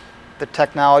powering the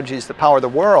technologies that power the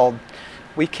world,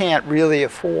 we can't really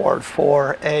afford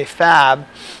for a fab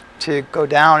to go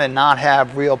down and not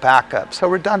have real backup. So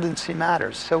redundancy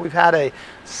matters. So we've had a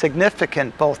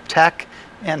significant both tech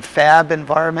and fab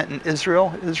environment in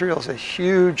Israel. Israel is a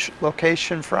huge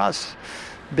location for us,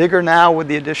 bigger now with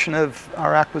the addition of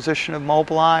our acquisition of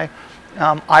Mobileye.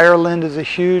 Ireland is a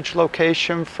huge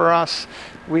location for us.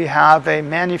 We have a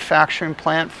manufacturing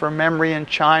plant for memory in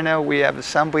China. We have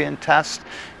assembly and test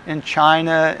in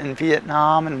China, in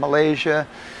Vietnam, and Malaysia.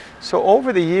 So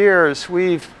over the years,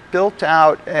 we've built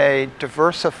out a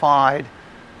diversified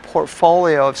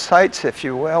portfolio of sites, if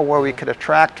you will, where we could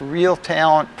attract real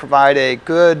talent, provide a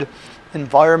good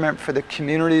environment for the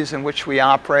communities in which we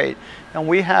operate. And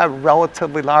we have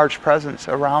relatively large presence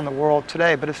around the world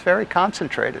today, but it's very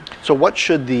concentrated. So what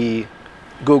should the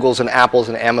Googles and Apples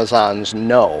and Amazons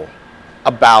know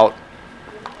about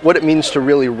what it means to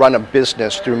really run a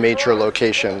business through major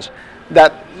locations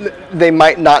that they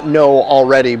might not know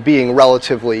already, being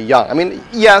relatively young. I mean,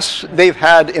 yes, they've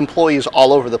had employees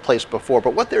all over the place before,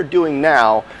 but what they're doing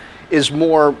now is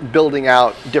more building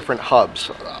out different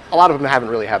hubs. A lot of them haven't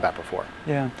really had that before.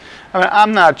 Yeah. I mean,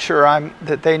 I'm not sure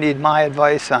that they need my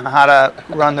advice on how to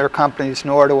run their companies,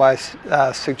 nor do I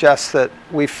suggest that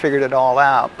we've figured it all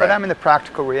out. But Right. I mean, the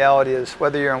practical reality is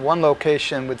whether you're in one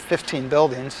location with 15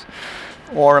 buildings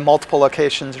or in multiple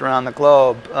locations around the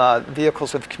globe,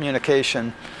 vehicles of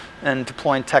communication and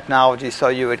deploying technology so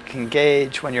you can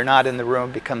engage when you're not in the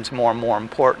room becomes more and more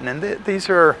important. And these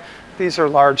are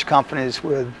large companies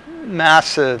with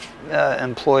massive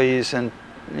employees and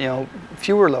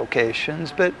fewer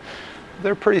locations, but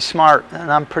they're pretty smart,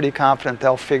 and I'm pretty confident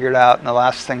they'll figure it out. And the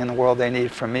last thing in the world they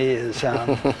need from me is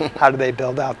how do they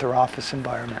build out their office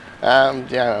environment.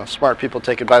 Smart people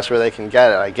take advice where they can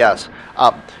get it, I guess.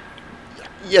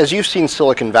 As you've seen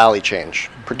Silicon Valley change,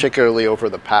 particularly over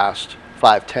the past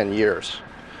 5-10 years,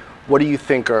 what do you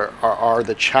think are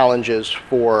the challenges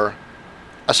for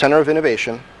a center of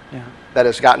innovation that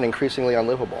has gotten increasingly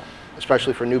unlivable,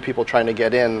 especially for new people trying to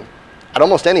get in at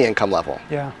almost any income level?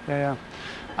 Yeah.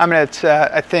 I mean, it's.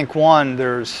 I think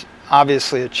there's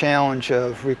obviously a challenge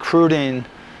of recruiting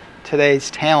today's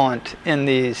talent in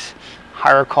these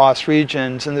higher cost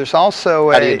regions, and there's also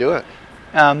How do you do it?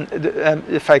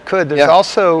 If I could, there's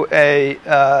also a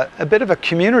bit of a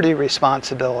community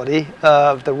responsibility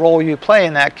of the role you play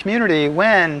in that community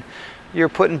when you're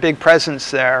putting big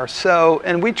presence there. So,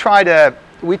 and we try to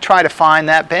find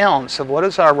that balance of what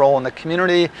is our role in the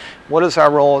community, what is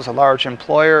our role as a large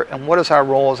employer, and what is our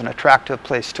role as an attractive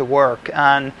place to work.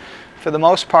 And for the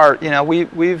most part,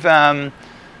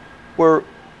 we're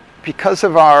because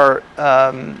of our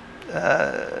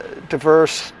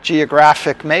diverse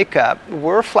geographic makeup,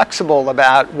 we're flexible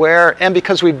about where, and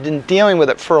because we've been dealing with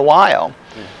it for a while,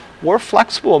 we're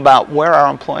flexible about where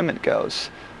our employment goes.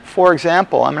 For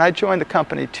example, I joined the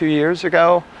company 2 years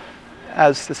ago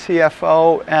as the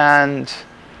CFO, and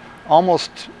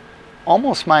almost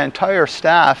my entire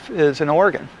staff is in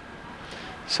Oregon.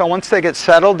 So once they get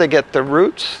settled, they get their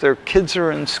roots, their kids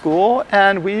are in school,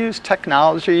 and we use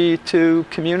technology to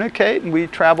communicate, and we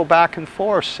travel back and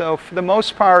forth. So for the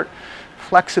most part,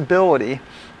 flexibility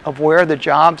of where the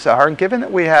jobs are, and given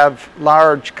that we have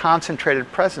large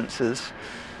concentrated presences,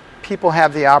 people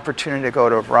have the opportunity to go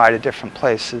to a variety of different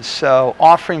places. So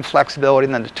offering flexibility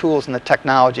and then the tools and the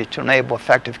technology to enable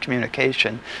effective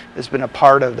communication has been a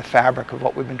part of the fabric of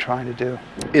what we've been trying to do.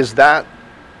 Is that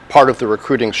part of the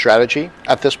recruiting strategy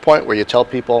at this point, where you tell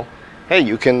people, hey,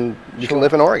 you can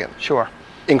live in Oregon? Sure.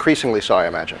 Increasingly so, I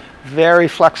imagine. Very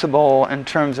flexible in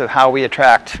terms of how we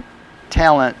attract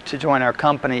talent to join our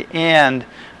company, and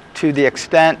to the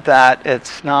extent that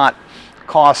it's not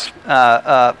cost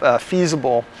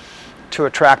feasible to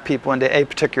attract people into a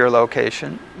particular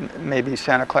location, maybe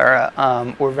Santa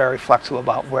Clara, we're very flexible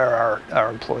about where our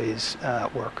employees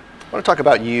work. I want to talk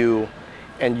about you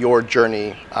and your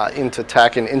journey into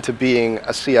tech and into being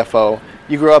a CFO.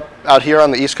 You grew up out here on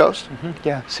the East Coast? Mm-hmm.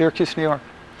 Yeah, Syracuse, New York.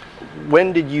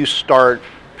 When did you start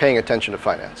paying attention to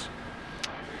finance?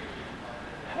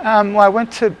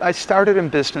 I started in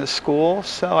business school,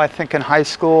 so I think in high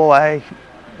school I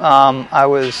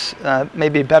was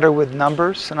maybe better with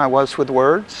numbers than I was with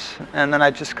words, and then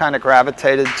I just kind of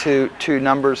gravitated to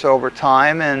numbers over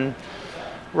time. And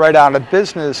right out of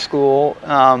business school,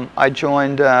 I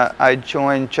joined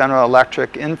General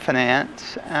Electric in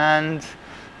finance, and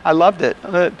I loved it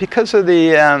because of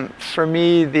for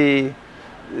me the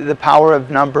power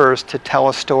of numbers to tell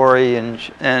a story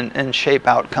and shape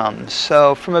outcomes.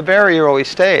 So from a very early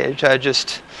stage,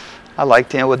 I like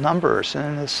dealing with numbers,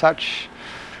 and as such,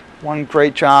 one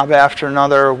great job after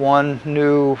another, one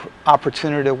new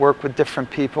opportunity to work with different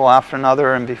people after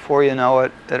another, and before you know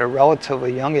it, at a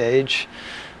relatively young age,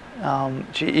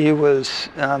 GE was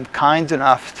kind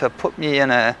enough to put me in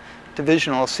a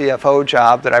divisional CFO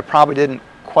job that I probably didn't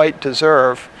quite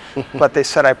deserve, but they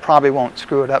said I probably won't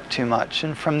screw it up too much.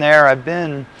 And from there, I've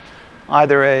been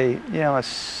either a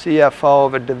CFO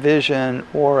of a division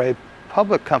or a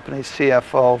public company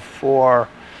CFO for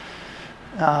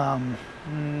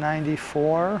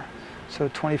 94, so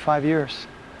 25 years.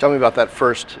 Tell me about that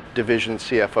first division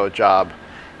CFO job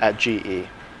at GE.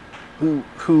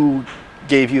 Who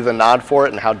gave you the nod for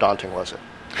it, and how daunting was it?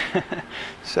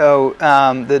 So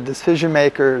the decision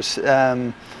makers,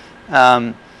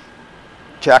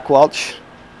 Jack Welch,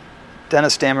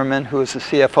 Dennis Damerman, who was the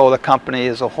CFO of the company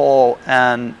as a whole,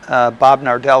 and Bob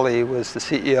Nardelli was the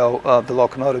CEO of the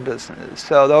locomotive business.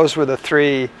 So those were the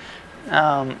three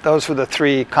Those were the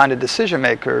three kind of decision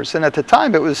makers. And at the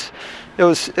time, it was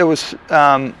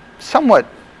somewhat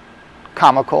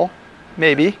comical,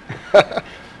 maybe. Okay.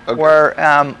 Where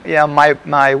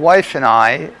my wife and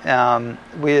I,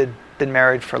 we had been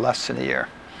married for less than a year,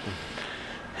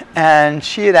 and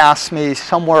she had asked me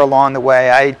somewhere along the way.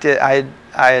 I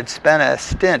had spent a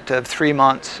stint of 3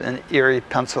 months in Erie,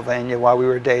 Pennsylvania, while we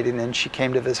were dating, and she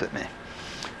came to visit me.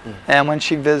 And when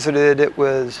she visited, it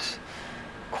was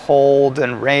cold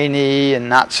and rainy and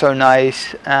not so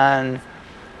nice. And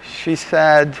she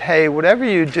said, "Hey, whatever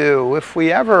you do, if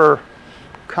we ever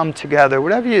come together,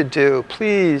 whatever you do,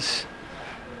 please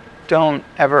don't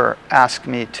ever ask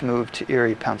me to move to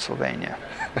Erie, Pennsylvania."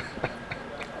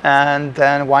 And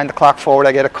then wind the clock forward,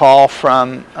 I get a call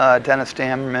from Dennis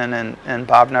Dammerman and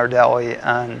Bob Nardelli,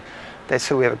 and they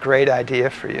said, "We have a great idea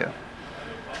for you.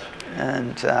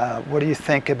 And what do you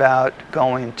think about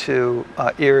going to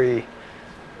Erie,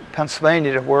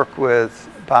 Pennsylvania to work with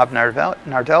Bob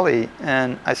Nardelli?"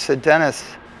 And I said, "Dennis,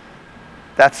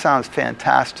 that sounds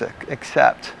fantastic,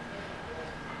 except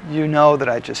you know that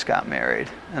I just got married.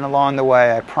 And along the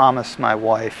way, I promised my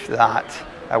wife that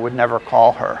I would never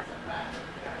call her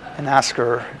and ask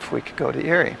her if we could go to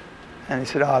Erie." And he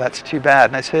said, "Oh, that's too bad."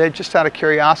 And I said, "Hey, just out of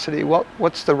curiosity,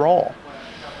 what's the role?"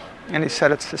 And he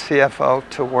said, "It's the CFO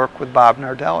to work with Bob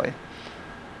Nardelli."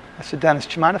 I said, "Dennis,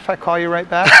 do you mind if I call you right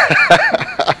back?"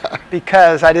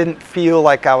 Because I didn't feel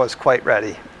like I was quite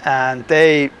ready. And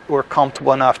they were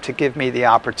comfortable enough to give me the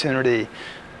opportunity.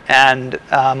 And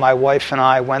my wife and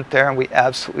I went there, and we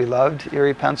absolutely loved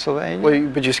Erie, Pennsylvania. Well,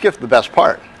 but you skipped the best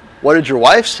part. What did your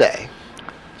wife say?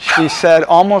 She said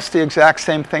almost the exact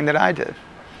same thing that I did.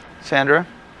 "Sandra,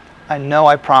 I know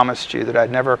I promised you that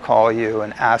I'd never call you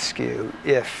and ask you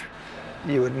if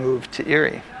you would move to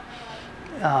Erie."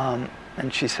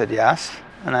 And she said, "Yes."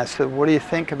 And I said, "What do you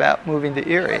think about moving to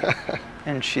Erie?"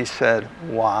 And she said,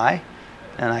 "Why?"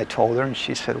 And I told her, and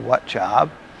she said, "What job?"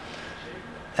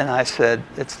 And I said,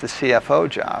 "It's the CFO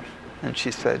job." And she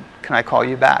said, "Can I call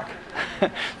you back?"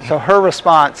 So her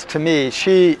response to me,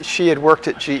 she had worked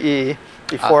at GE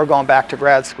before going back to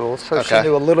grad school, so she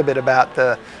knew a little bit about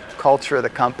the culture of the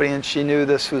company, and she knew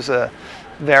this was a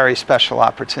very special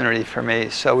opportunity for me.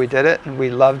 So we did it, and we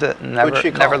loved it, and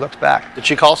never looked back. Did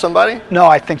she call somebody? No,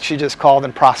 I think she just called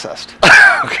and processed.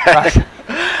 Okay. Right?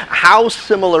 How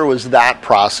similar was that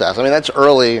process? I mean, that's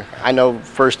early. I know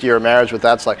first year of marriage, but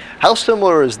that's like, how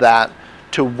similar is that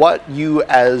to what you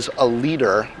as a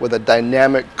leader with a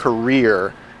dynamic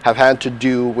career have had to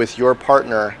do with your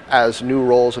partner as new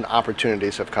roles and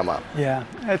opportunities have come up? Yeah,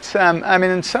 it's, I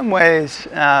mean, in some ways,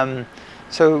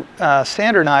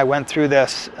 Sandra and I went through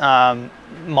this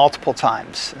multiple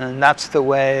times, and that's the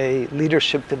way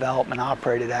leadership development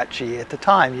operated at GE at the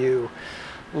time. You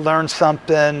learn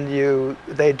something,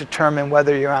 they determine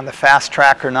whether you're on the fast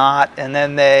track or not, and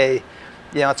then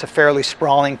it's a fairly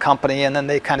sprawling company, and then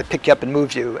they kind of pick you up and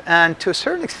move you. And to a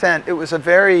certain extent, it was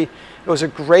a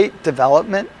great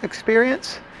development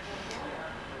experience.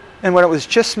 And when it was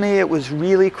just me, it was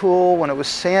really cool. When it was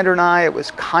Sandra and I, it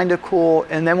was kind of cool.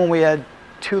 And then when we had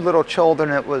 2 little children,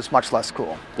 it was much less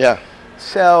cool. Yeah.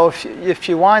 So if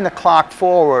you wind the clock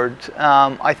forward,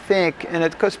 I think, and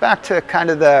it goes back to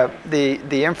kind of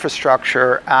the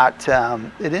infrastructure at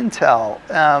Intel.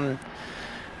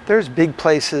 There's big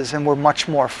places, and we're much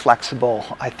more flexible.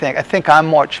 I think I'm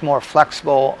much more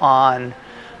flexible on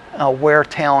where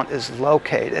talent is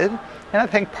located, and I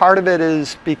think part of it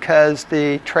is because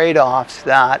the trade-offs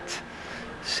that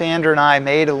Sandra and I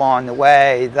made along the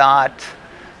way. That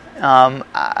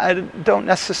I don't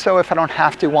necessarily, if I don't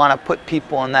have to, want to put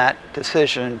people in that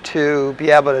decision to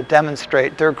be able to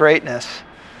demonstrate their greatness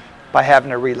by having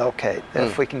to relocate.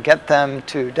 If we can get them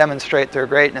to demonstrate their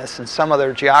greatness in some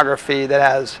other geography that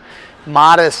has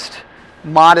modest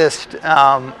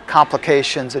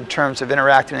complications in terms of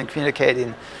interacting and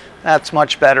communicating, that's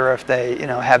much better if they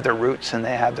have their roots and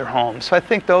they have their home. So I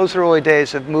think those early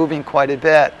days of moving quite a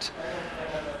bit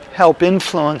help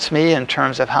influence me in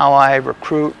terms of how I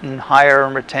recruit and hire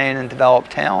and retain and develop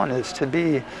talent, is to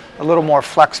be a little more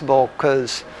flexible,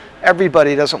 because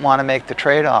everybody doesn't want to make the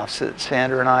trade-offs that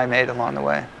Sandra and I made along the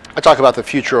way. I talk about the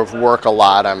future of work a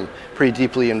lot. I'm pretty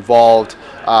deeply involved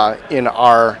in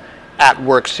our At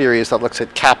Work series that looks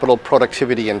at capital,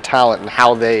 productivity, and talent, and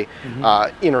how they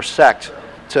intersect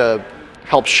to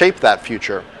help shape that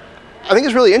future. I think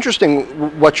it's really interesting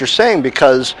what you're saying,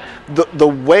 because the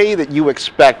way that you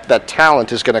expect that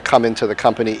talent is going to come into the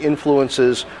company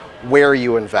influences where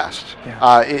you invest.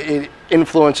 Yeah. It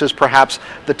influences perhaps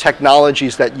the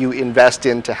technologies that you invest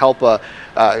in to help a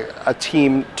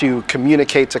team to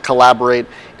communicate, to collaborate,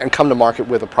 and come to market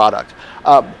with a product.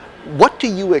 What do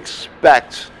you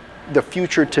expect the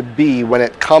future to be when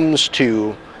it comes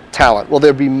to talent? Will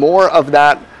there be more of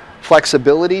that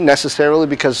flexibility necessarily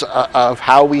because of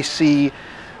how we see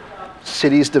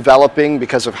cities developing,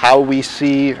 because of how we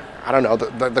see, I don't know,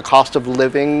 the cost of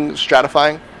living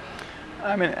stratifying?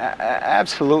 I mean,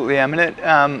 absolutely. I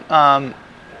mean,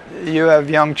 you have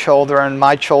young children.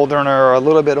 My children are a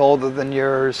little bit older than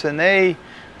yours, and they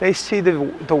see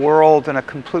the world in a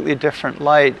completely different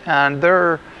light, and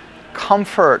their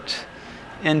comfort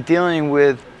in dealing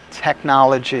with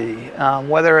technology,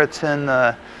 whether it's in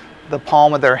the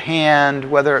palm of their hand,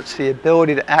 whether it's the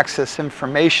ability to access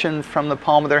information from the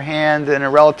palm of their hand in a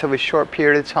relatively short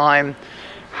period of time,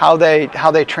 how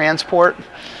they transport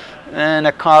in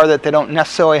a car that they don't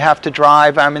necessarily have to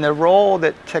drive. I mean, the role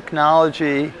that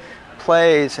technology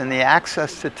plays and the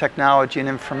access to technology and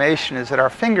information is at our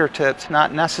fingertips,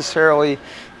 not necessarily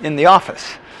in the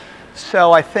office.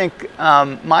 So I think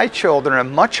my children are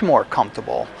much more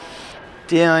comfortable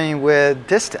dealing with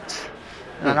distance.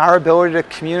 And our ability to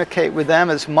communicate with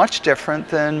them is much different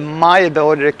than my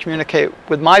ability to communicate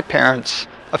with my parents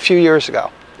a few years ago.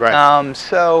 Right.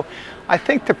 So I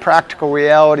think the practical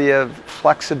reality of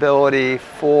flexibility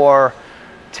for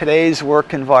today's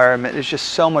work environment is just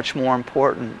so much more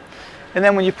important. And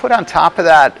then when you put on top of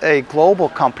that a global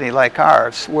company like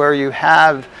ours, where you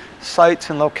have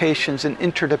sites and locations and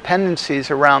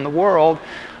interdependencies around the world,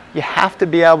 you have to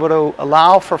be able to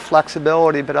allow for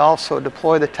flexibility, but also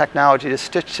deploy the technology to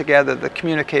stitch together the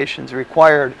communications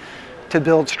required to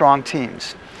build strong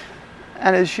teams.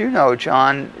 And as you know,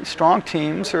 John, strong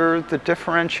teams are the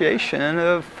differentiation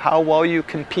of how well you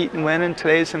compete and win in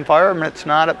today's environment. It's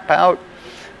not about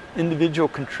individual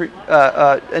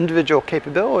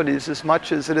capabilities as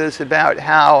much as it is about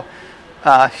how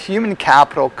human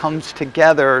capital comes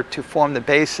together to form the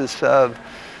basis of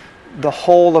the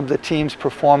whole of the team's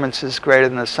performance is greater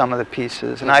than the sum of the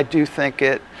pieces. And I do think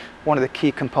one of the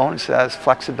key components of that is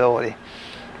flexibility.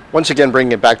 Once again,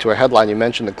 bringing it back to a headline, you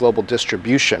mentioned the global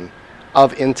distribution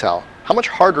of Intel. How much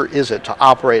harder is it to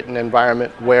operate in an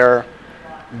environment where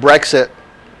Brexit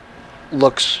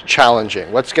looks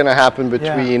challenging? What's going to happen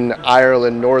between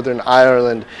Ireland, Northern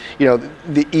Ireland? You know,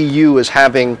 the EU is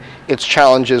having its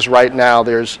challenges right now.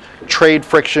 There's trade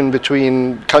friction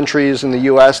between countries in the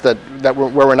U.S. where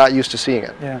we're not used to seeing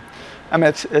it. Yeah, I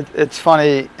mean, it's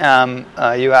funny.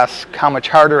 You ask how much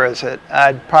harder is it?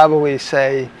 I'd probably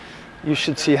say you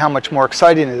should see how much more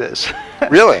exciting it is.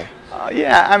 Really?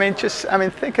 Yeah. I mean,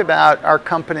 think about our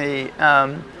company.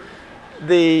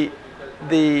 The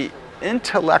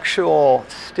intellectual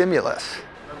stimulus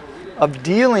of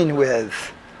dealing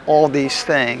with all these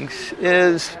things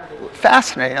is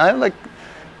fascinating.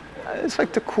 It's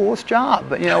like the coolest job.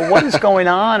 But, you know, what is going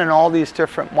on in all these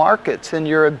different markets, and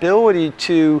your ability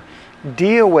to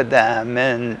deal with them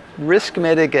and risk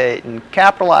mitigate and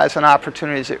capitalize on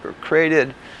opportunities that were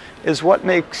created is what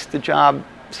makes the job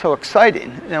so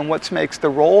exciting, and what makes the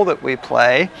role that we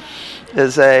play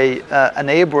as a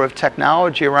enabler of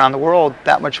technology around the world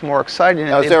that much more exciting.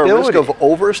 Now, is there a risk of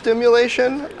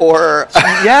overstimulation, or?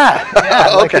 Yeah.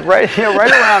 Okay. Like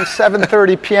right around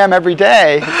 7:30 p.m. every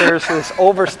day, there's this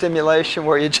overstimulation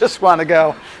where you just want to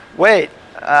go, wait,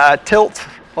 tilt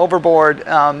overboard.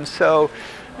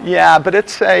 But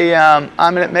it's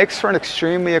it makes for an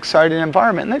extremely exciting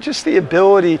environment, and then just the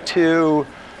ability to,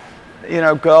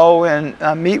 go and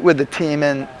meet with the team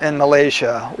in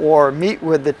Malaysia, or meet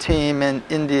with the team in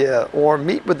India, or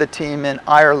meet with the team in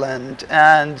Ireland,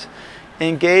 and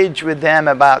engage with them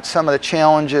about some of the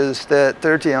challenges that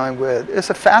they're dealing with. It's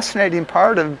a fascinating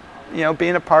part of,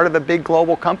 being a part of a big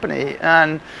global company.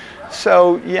 And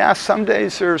so, some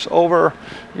days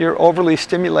you're overly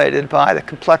stimulated by the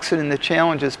complexity and the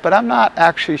challenges, but I'm not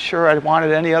actually sure I'd want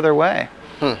it any other way.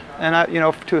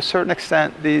 And to a certain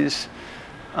extent, these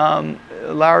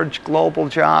large global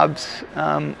jobs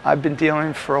I've been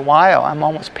dealing for a while. I'm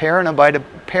almost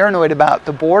paranoid about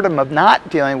the boredom of not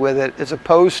dealing with it, as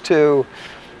opposed to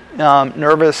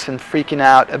nervous and freaking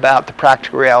out about the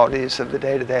practical realities of the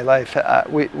day-to-day life.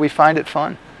 We find it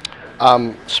fun.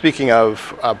 Speaking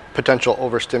of potential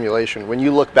overstimulation, when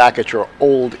you look back at your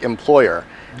old employer,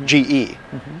 GE,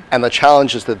 and the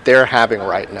challenges that they're having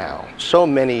right now, so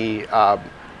many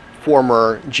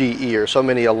former GE or so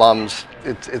many alums,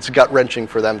 it's gut-wrenching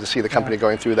for them to see the company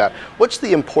going through that. What's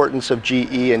the importance of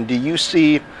GE, and do you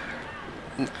see,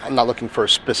 I'm not looking for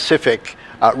specific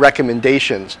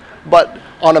recommendations, but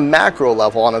on a macro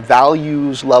level, on a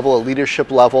values level, a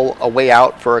leadership level, a way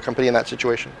out for a company in that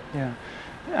situation? Yeah.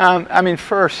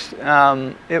 First,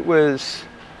 it was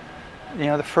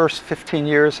the first 15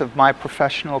 years of my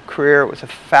professional career. It was a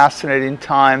fascinating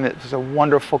time. It was a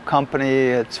wonderful company.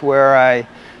 It's where I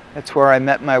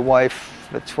met my wife.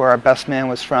 It's where our best man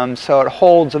was from. So it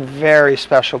holds a very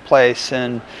special place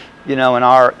in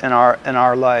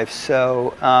our life.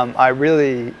 So I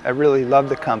really love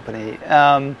the company.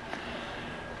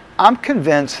 I'm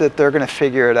convinced that they're going to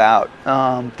figure it out.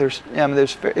 There's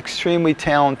extremely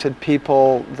talented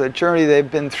people. The journey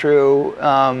they've been through.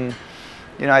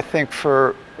 I think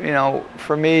for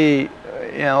me,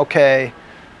 okay,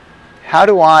 how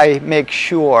do I make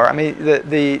sure? I mean,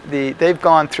 they've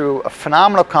gone through a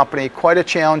phenomenal company, quite a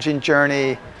challenging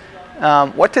journey.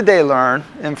 What did they learn?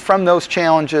 And from those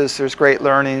challenges, there's great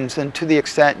learnings. And to the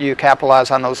extent you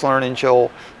capitalize on those learnings,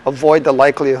 you'll avoid the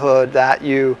likelihood that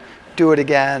you do it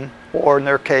again, or in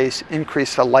their case,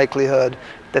 increase the likelihood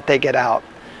that they get out.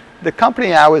 The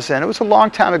company I was in, it was a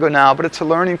long time ago now, but it's a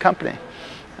learning company.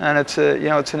 And it's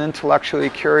an intellectually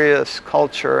curious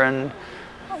culture, and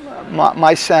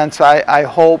my sense, I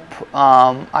hope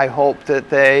that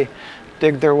they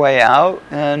dig their way out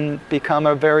and become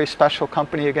a very special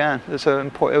company again. It was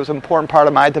an important part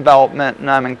of my development, and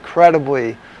I'm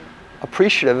incredibly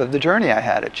appreciative of the journey I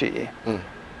had at GE.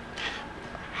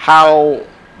 How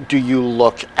do you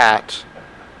look at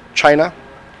China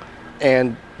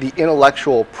and the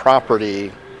intellectual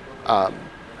property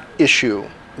issue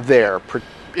there?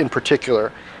 In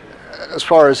particular, as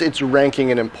far as its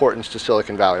ranking and importance to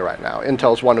Silicon Valley right now.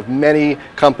 Intel is one of many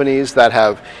companies that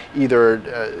have either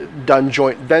done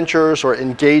joint ventures or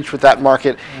engaged with that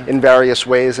market in various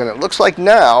ways, and it looks like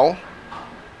now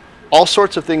all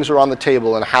sorts of things are on the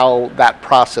table and how that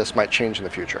process might change in the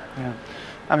future. Yeah.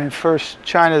 I mean, first,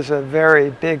 China is a very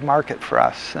big market for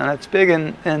us, and it's big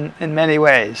in many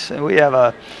ways. We have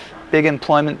a big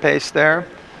employment base there.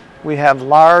 We have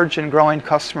large and growing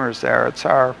customers there. It's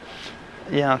our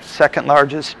second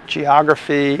largest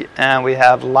geography, and we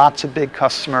have lots of big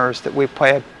customers that we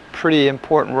play a pretty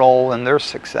important role in their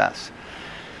success.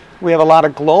 We have a lot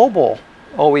of global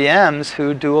OEMs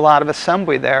who do a lot of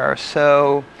assembly there.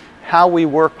 So how we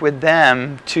work with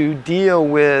them to deal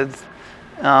with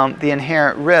the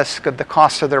inherent risk of the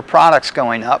cost of their products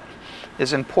going up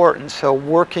is important. So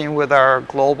working with our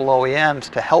global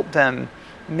OEMs to help them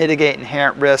mitigate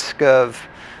inherent risk of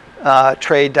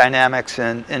trade dynamics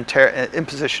and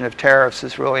imposition of tariffs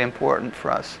is really important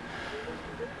for us.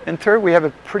 And third, we have a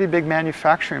pretty big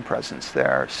manufacturing presence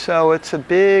there. So it's a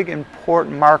big,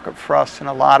 important market for us in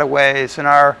a lot of ways. And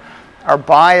our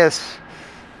bias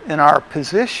in our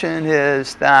position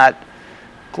is that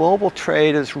global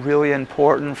trade is really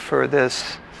important for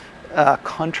this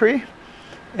country.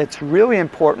 It's really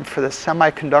important for the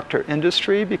semiconductor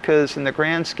industry because in the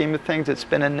grand scheme of things, it's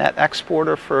been a net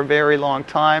exporter for a very long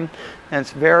time, and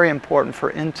it's very important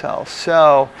for Intel.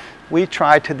 So we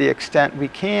try to the extent we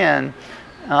can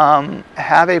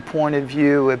have a point of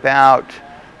view about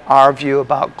our view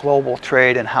about global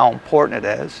trade and how important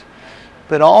it is,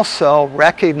 but also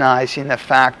recognizing the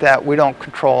fact that we don't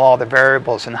control all the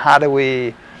variables, and how do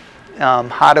we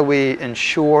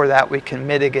ensure that we can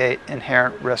mitigate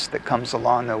inherent risk that comes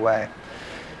along the way.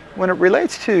 When it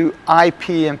relates to IP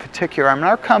in particular, I mean,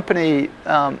 our company,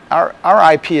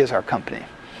 our IP is our company.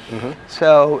 Mm-hmm.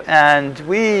 So, and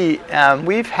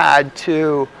we've had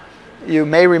to, you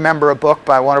may remember a book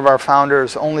by one of our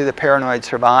founders, Only the Paranoid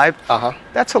Survive. Uh-huh.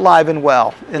 That's alive and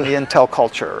well in the Intel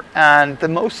culture. And the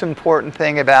most important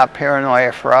thing about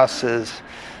paranoia for us is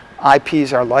IP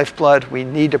is our lifeblood. We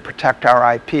need to protect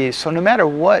our IP. So no matter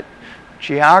what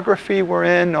geography we're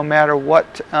in, no matter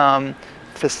what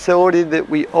facility that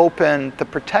we open, the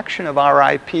protection of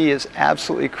our IP is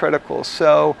absolutely critical.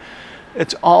 So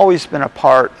it's always been a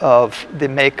part of the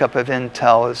makeup of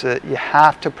Intel, is that you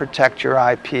have to protect your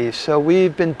IP. So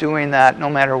we've been doing that no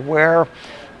matter where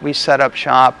we set up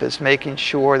shop, is making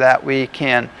sure that we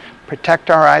can protect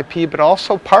our IP, but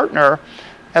also partner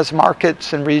as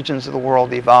markets and regions of the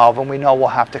world evolve, and we know we'll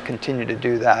have to continue to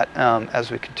do that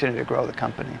as we continue to grow the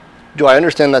company. Do I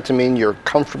understand that to mean you're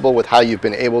comfortable with how you've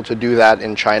been able to do that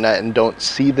in China and don't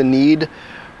see the need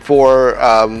for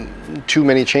too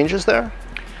many changes there?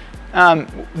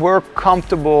 We're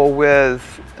comfortable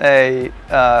with a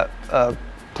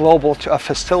global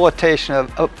facilitation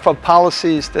of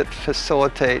policies that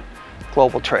facilitate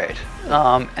global trade,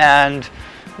 and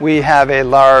we have a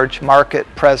large market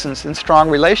presence and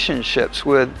strong relationships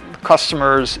with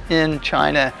customers in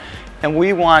China, and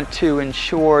we want to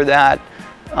ensure that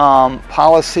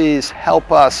policies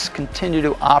help us continue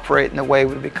to operate in the way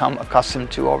we've become accustomed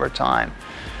to over time.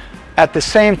 At the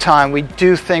same time, we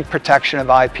do think protection of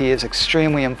IP is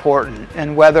extremely important,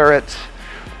 and whether it's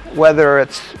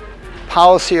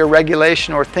policy or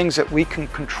regulation or things that we can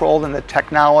control in the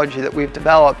technology that we've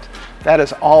developed, that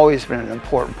has always been an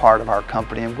important part of our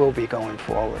company and will be going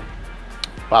forward.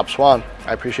 Bob Swan,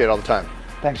 I appreciate all the time.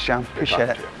 Thanks, John.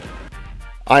 Appreciate it.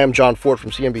 I am John Fort from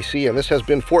CNBC, and this has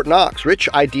been Fort Knox, Rich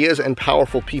Ideas and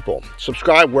Powerful People.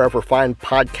 Subscribe wherever fine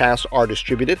podcasts are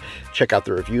distributed. Check out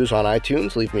the reviews on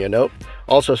iTunes. Leave me a note.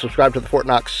 Also, subscribe to the Fort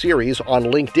Knox series on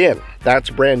LinkedIn. That's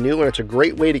brand new, and it's a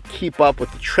great way to keep up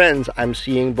with the trends I'm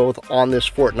seeing both on this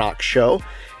Fort Knox show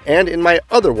and in my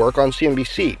other work on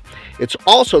CNBC. It's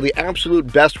also the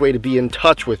absolute best way to be in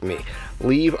touch with me.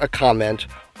 Leave a comment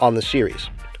on the series.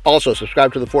 Also,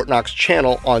 subscribe to the Fort Knox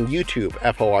channel on YouTube,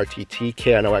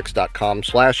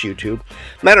 FortKnox.com/YouTube.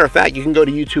 Matter of fact, you can go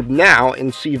to YouTube now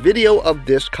and see video of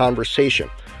this conversation.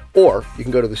 Or you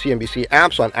can go to the CNBC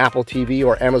apps on Apple TV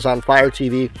or Amazon Fire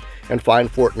TV and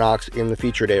find Fort Knox in the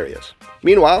featured areas.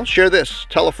 Meanwhile, share this,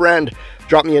 tell a friend,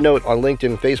 drop me a note on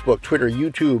LinkedIn, Facebook, Twitter,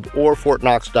 YouTube, or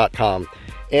FortKnox.com.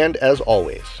 And as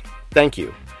always, thank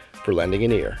you for lending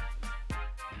an ear.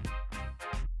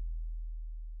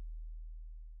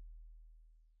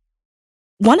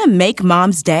 Want to make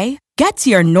Mom's day? Get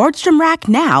to your Nordstrom Rack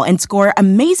now and score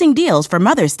amazing deals for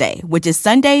Mother's Day, which is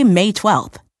Sunday, May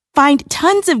 12th. Find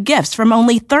tons of gifts from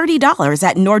only $30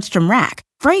 at Nordstrom Rack.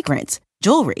 Fragrance,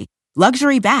 jewelry,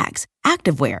 luxury bags,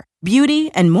 activewear, beauty,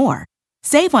 and more.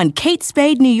 Save on Kate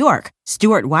Spade New York,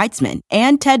 Stuart Weitzman,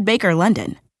 and Ted Baker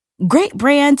London. Great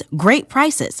brands, great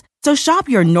prices. So shop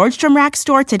your Nordstrom Rack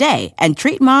store today and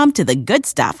treat Mom to the good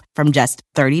stuff from just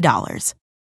 $30.